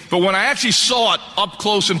game. But when I actually saw it up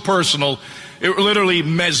close and personal, it literally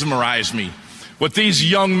mesmerized me. What these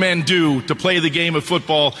young men do to play the game of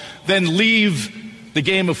football, then leave the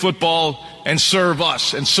game of football and serve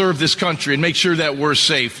us and serve this country and make sure that we're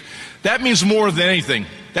safe. That means more than anything.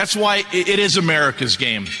 That's why it is America's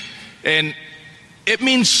game. And it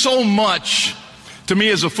means so much to me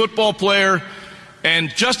as a football player and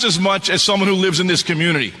just as much as someone who lives in this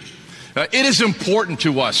community. It is important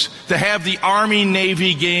to us to have the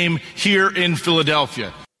Army-Navy game here in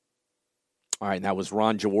Philadelphia. All right, and that was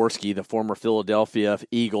Ron Jaworski, the former Philadelphia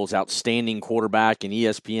Eagles outstanding quarterback and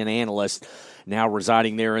ESPN analyst, now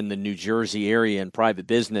residing there in the New Jersey area in private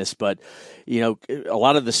business. But, you know, a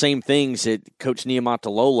lot of the same things that Coach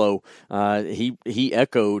Niumatalolo, he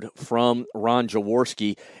echoed from Ron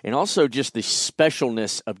Jaworski, and also just the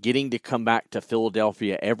specialness of getting to come back to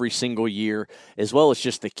Philadelphia every single year, as well as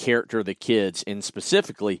just the character of the kids, and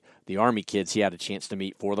specifically the Army kids he had a chance to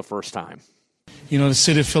meet for the first time. You know, the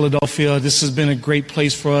city of Philadelphia, this has been a great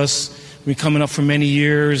place for us. We've been coming up for many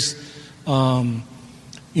years.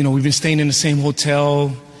 You know, we've been staying in the same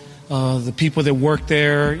hotel. The people that work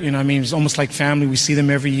there, you know, I mean, it's almost like family. We see them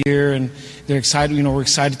every year, and they're excited. You know, we're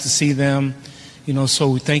excited to see them. You know,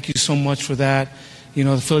 so thank you so much for that. You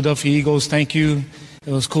know, the Philadelphia Eagles, thank you.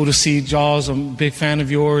 It was cool to see Jaws. I'm a big fan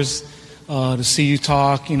of yours. To see you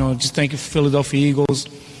talk, you know, just thank you for Philadelphia Eagles.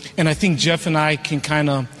 And I think Jeff and I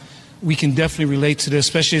we can definitely relate to this,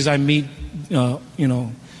 especially as I meet, you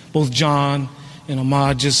know, both John and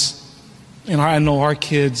Ahmad, I know our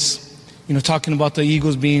kids, you know, talking about the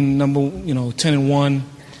Eagles being 10-1.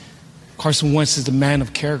 Carson Wentz is the man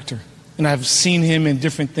of character. And I've seen him in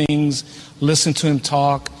different things, listened to him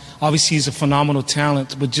talk. Obviously, he's a phenomenal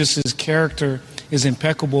talent, but just his character is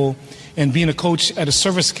impeccable. And being a coach at a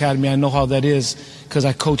service academy, I know how that is because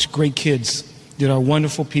I coach great kids that are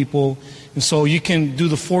wonderful people. And so you can do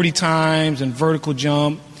the 40 times and vertical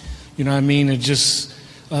jump, you know what I mean? It just,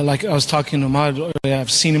 like I was talking to Ahmad earlier, I've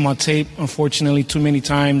seen him on tape, unfortunately, too many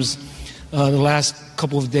times the last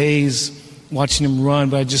couple of days watching him run,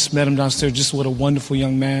 but I just met him downstairs. Just what a wonderful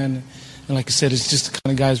young man. And like I said, it's just the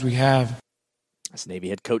kind of guys we have. That's Navy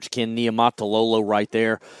head coach Ken Niumatalolo right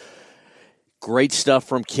there. Great stuff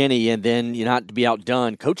from Kenny, and then, you know, not to be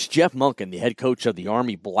outdone, Coach Jeff Monken, the head coach of the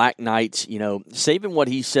Army Black Knights, you know, saving what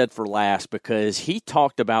he said for last because he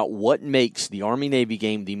talked about what makes the Army-Navy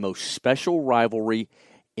game the most special rivalry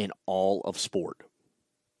in all of sport.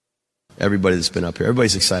 Everybody that's been up here,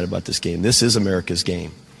 everybody's excited about this game. This is America's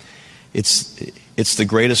game. It's the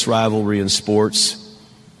greatest rivalry in sports,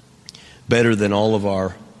 better than all of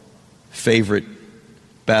our favorite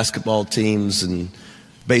basketball teams and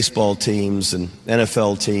baseball teams and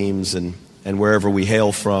NFL teams and wherever we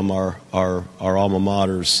hail from, our alma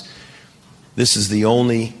maters. This is the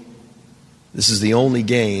only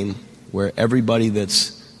game where everybody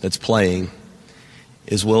that's playing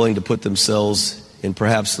is willing to put themselves in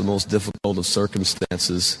perhaps the most difficult of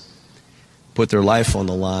circumstances, put their life on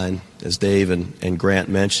the line, as Dave and Grant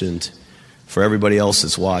mentioned, for everybody else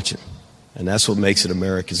that's watching. And that's what makes it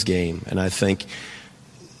America's game. And I think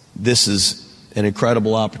this is an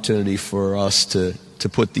incredible opportunity for us to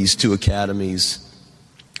put these two academies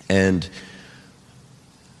and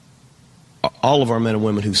all of our men and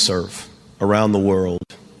women who serve around the world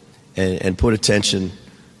and put attention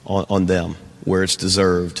on them where it's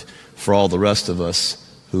deserved for all the rest of us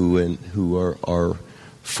who are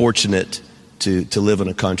fortunate to live in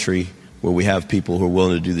a country where we have people who are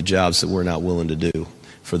willing to do the jobs that we're not willing to do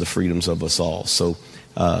for the freedoms of us all. So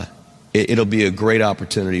it'll be a great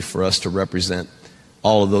opportunity for us to represent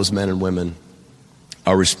all of those men and women,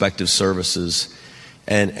 our respective services,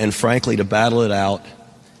 and frankly to battle it out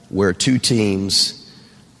where two teams,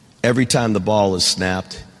 every time the ball is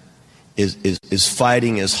snapped, is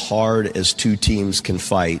fighting as hard as two teams can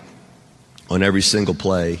fight on every single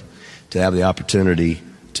play to have the opportunity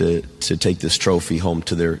to take this trophy home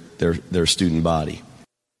to their student body.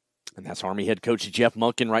 And that's Army head coach Jeff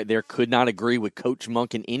Monken right there. Could not agree with Coach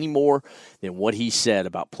Monken any more than what he said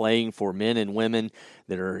about playing for men and women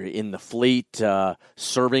that are in the fleet,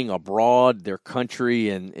 serving abroad, their country,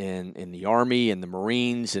 and in the Army and the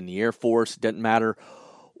Marines and the Air Force. It doesn't matter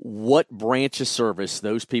what branch of service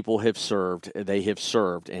those people have served, they have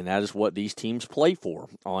served, and that is what these teams play for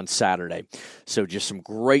on Saturday. So just some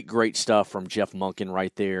great stuff from Jeff Monken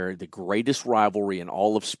right there. The greatest rivalry in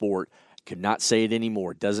all of sport Could not say it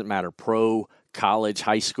anymore. It doesn't matter. Pro, college,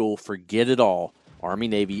 high school, forget it all.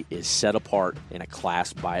 Army-Navy is set apart in a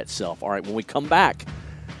class by itself. All right, when we come back,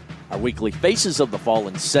 our weekly Faces of the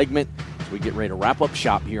Fallen segment, as we get ready to wrap up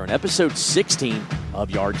shop here on episode 16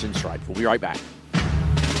 of Yards and Stripes. We'll be right back.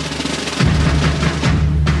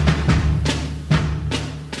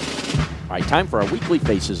 All right, time for our weekly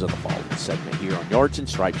Faces of the Fallen segment here on Yards and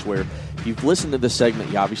Stripes, where if you've listened to this segment,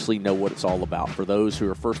 you obviously know what it's all about. For those who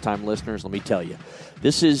are first-time listeners, let me tell you,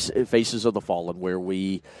 this is Faces of the Fallen, where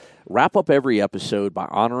we wrap up every episode by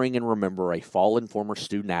honoring and remember a fallen former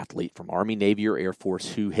student-athlete from Army, Navy, or Air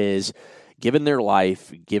Force who has given their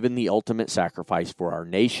life, given the ultimate sacrifice for our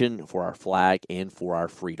nation, for our flag, and for our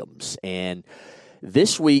freedoms. And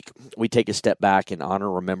this week, we take a step back and honor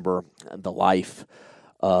and remember the life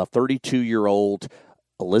of 32-year-old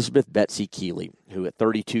Elizabeth Betsy Keeley, who at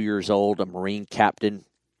 32 years old, a Marine captain,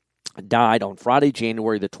 died on Friday,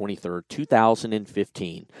 January the 23rd,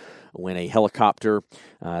 2015, when a helicopter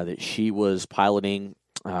that she was piloting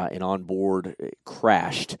and on board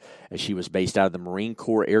crashed as she was based out of the Marine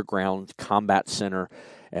Corps Air Ground Combat Center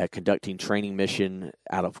conducting training mission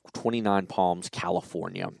out of 29 Palms,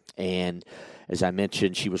 California. And as I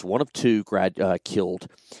mentioned, she was one of two killed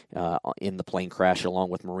in the plane crash, along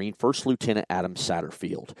with Marine First Lieutenant Adam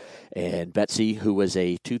Satterfield. And Betsy, who was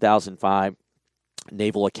a 2005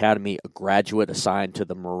 Naval Academy graduate assigned to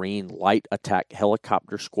the Marine Light Attack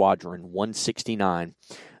Helicopter Squadron 169,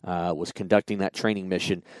 was conducting that training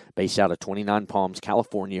mission based out of 29 Palms,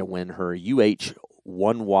 California, when her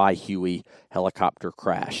UH-1Y Huey helicopter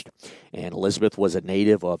crashed. And Elizabeth was a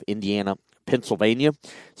native of Indiana, Pennsylvania.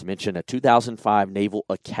 As mentioned, a 2005 Naval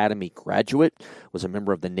Academy graduate, was a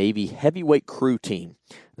member of the Navy Heavyweight Crew Team,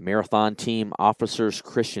 the Marathon Team, Officers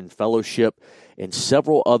Christian Fellowship, and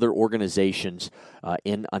several other organizations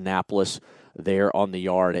in Annapolis there on the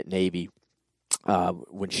yard at Navy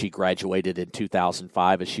when she graduated in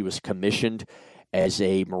 2005, as she was commissioned as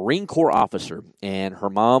a Marine Corps officer. And her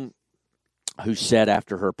mom, who said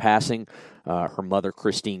after her passing, her mother,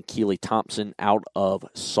 Christine Keeley Thompson, out of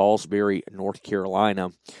Salisbury, North Carolina,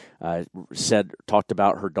 talked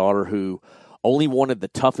about her daughter who only wanted the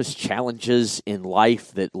toughest challenges in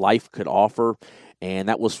life that life could offer, and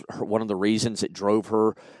that was one of the reasons that drove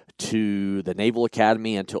her to the Naval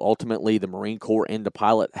Academy and to ultimately the Marine Corps and to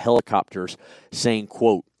pilot helicopters, saying,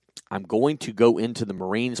 quote, "I'm going to go into the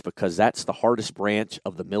Marines because that's the hardest branch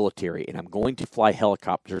of the military, and I'm going to fly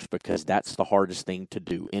helicopters because that's the hardest thing to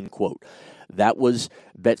do," end quote. That was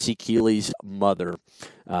Betsy Keeley's mother,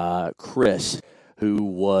 Chris, who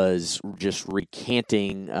was just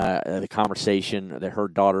recanting the conversation that her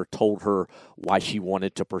daughter told her why she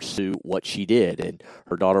wanted to pursue what she did. And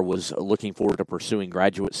her daughter was looking forward to pursuing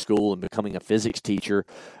graduate school and becoming a physics teacher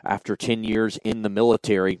after 10 years in the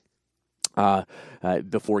military.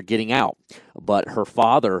 Before getting out. But her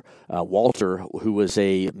father, Walter, who was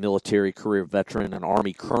a military career veteran, an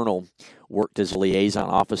Army colonel, worked as a liaison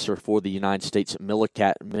officer for the United States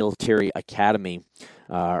Military Academy.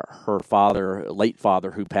 Her father, late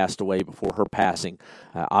father, who passed away before her passing,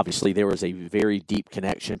 obviously there was a very deep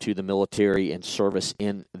connection to the military and service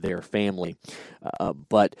in their family.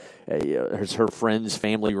 But as her friends,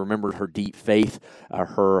 family remembered her deep faith,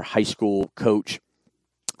 her high school coach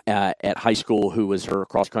at high school, who was her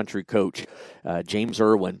cross-country coach, James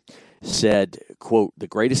Irwin, said, quote, "The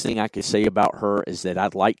greatest thing I could say about her is that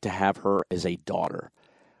I'd like to have her as a daughter.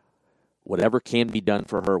 Whatever can be done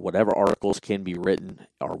for her, whatever articles can be written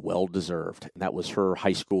are well-deserved." And that was her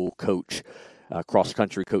high school coach,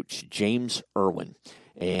 cross-country coach, James Irwin.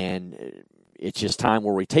 And it's just time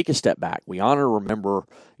where we take a step back. We honor and remember,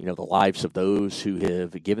 the lives of those who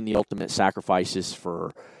have given the ultimate sacrifices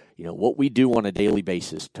for what we do on a daily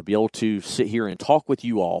basis, to be able to sit here and talk with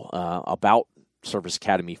you all about Service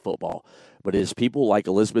Academy football. But it is people like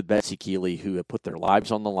Elizabeth Betsy Keeley who have put their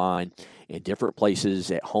lives on the line in different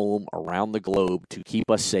places at home, around the globe, to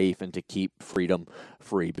keep us safe and to keep freedom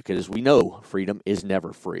free. Because as we know, freedom is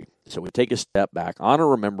never free. So we take a step back, honor,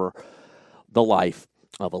 remember the life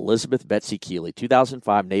of Elizabeth Betsy Keeley,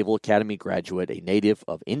 2005 Naval Academy graduate, a native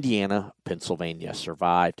of Indiana, Pennsylvania,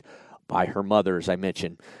 survived by her mother, as I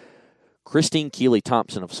mentioned, Christine Keeley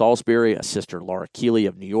Thompson of Salisbury, a sister, Laura Keeley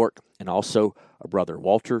of New York, and also a brother,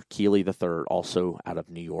 Walter Keeley III, also out of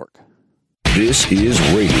New York. This is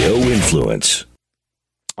Radio Influence.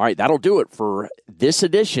 All right, that'll do it for this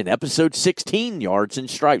edition, episode 16, Yards and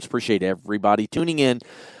Stripes. Appreciate everybody tuning in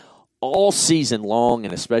all season long,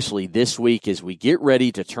 and especially this week as we get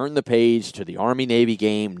ready to turn the page to the Army-Navy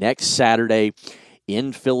game next Saturday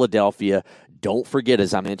in Philadelphia. Don't forget,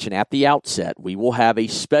 as I mentioned at the outset, we will have a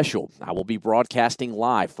special. I will be broadcasting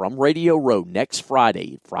live from Radio Row next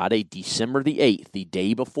Friday, December the 8th, the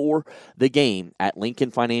day before the game at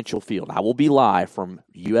Lincoln Financial Field. I will be live from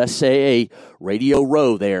USAA Radio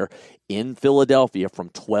Row there in Philadelphia from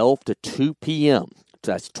 12 to 2 p.m.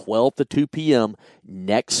 That's 12 to 2 p.m.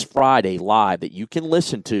 next Friday live that you can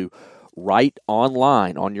listen to right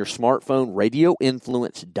online on your smartphone,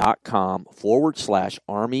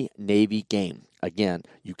 radioinfluence.com/Army-Navy game. Again,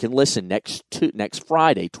 you can listen next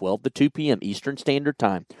Friday, 12 to 2 p.m. Eastern Standard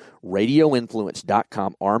Time,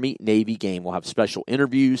 radioinfluence.com, Army-Navy game. We'll have special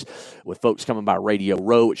interviews with folks coming by Radio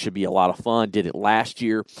Row. It should be a lot of fun. Did it last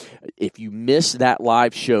year. If you miss that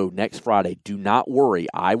live show next Friday, do not worry.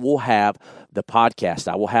 I will have the podcast.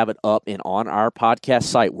 I will have it up and on our podcast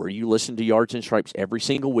site where you listen to Yards and Stripes every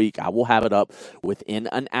single week. I will have it up within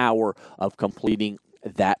an hour of completing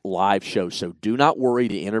that live show. So do not worry.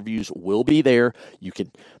 The interviews will be there. You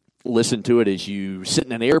can listen to it as you sit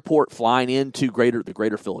in an airport flying into the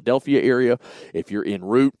greater Philadelphia area. If you're en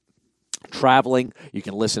route traveling, you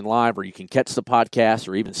can listen live, or you can catch the podcast,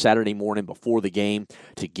 or even Saturday morning before the game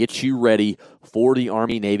to get you ready for the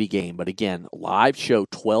Army-Navy game. But again, live show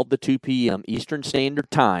 12 to 2 p.m. Eastern Standard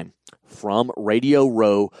Time from Radio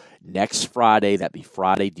Row next Friday. That'd be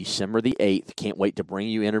Friday, December the 8th. Can't wait to bring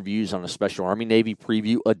you interviews on a special Army-Navy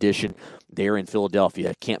preview edition there in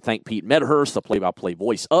Philadelphia. Can't thank Pete Medhurst, the play-by-play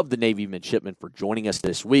voice of the Navy midshipmen, for joining us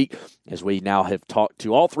this week, as we now have talked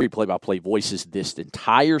to all three play-by-play voices this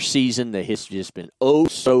entire season. That has just been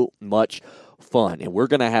so much fun, and we're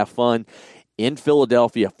going to have fun in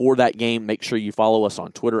Philadelphia for that game. Make sure you follow us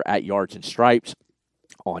on Twitter at Yards and Stripes,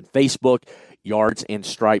 on Facebook, Yards and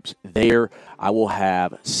Stripes there. I will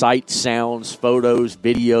have sights, sounds, photos,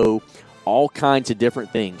 video, all kinds of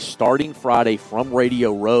different things starting Friday from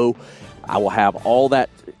Radio Row. I will have all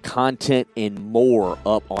that content and more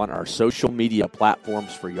up on our social media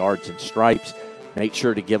platforms for Yards and Stripes. Make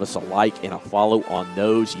sure to give us a like and a follow on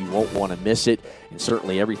those. You won't want to miss it. And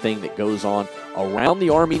certainly everything that goes on around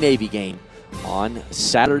the Army-Navy game on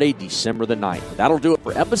Saturday, December the 9th. That'll do it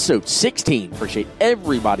for episode 16. Appreciate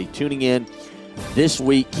everybody tuning in this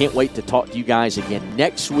week. Can't wait to talk to you guys again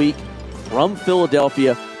next week from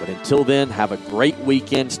Philadelphia. But until then, have a great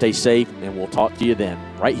weekend. Stay safe, and we'll talk to you then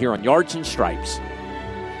right here on Yards and Stripes.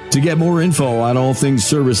 To get more info on all things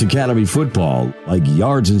Service Academy football, like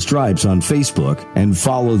Yards and Stripes on Facebook, and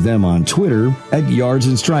follow them on Twitter at Yards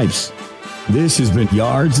and Stripes. This has been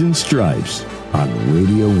Yards and Stripes on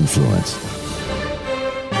Radio Influence.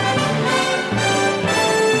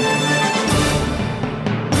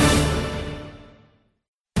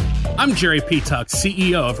 I'm Jerry Petuck,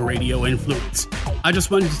 CEO of Radio Influence. I just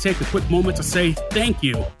wanted to take a quick moment to say thank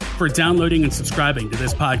you for downloading and subscribing to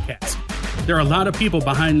this podcast. There are a lot of people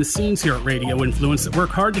behind the scenes here at Radio Influence that work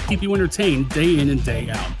hard to keep you entertained day in and day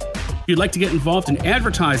out. If you'd like to get involved and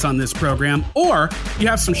advertise on this program, or you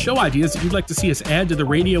have some show ideas that you'd like to see us add to the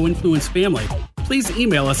Radio Influence family, please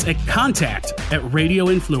email us at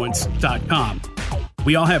contact@radioinfluence.com.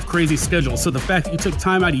 We all have crazy schedules, so the fact that you took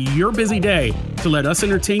time out of your busy day to let us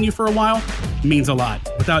entertain you for a while means a lot.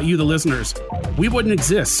 Without you, the listeners, we wouldn't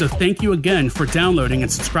exist, so thank you again for downloading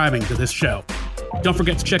and subscribing to this show. Don't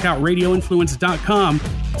forget to check out radioinfluence.com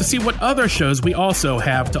to see what other shows we also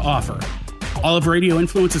have to offer. All of Radio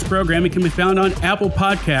Influence's programming can be found on Apple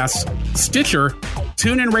Podcasts, Stitcher,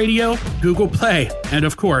 TuneIn Radio, Google Play, and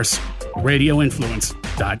of course,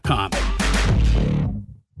 radioinfluence.com.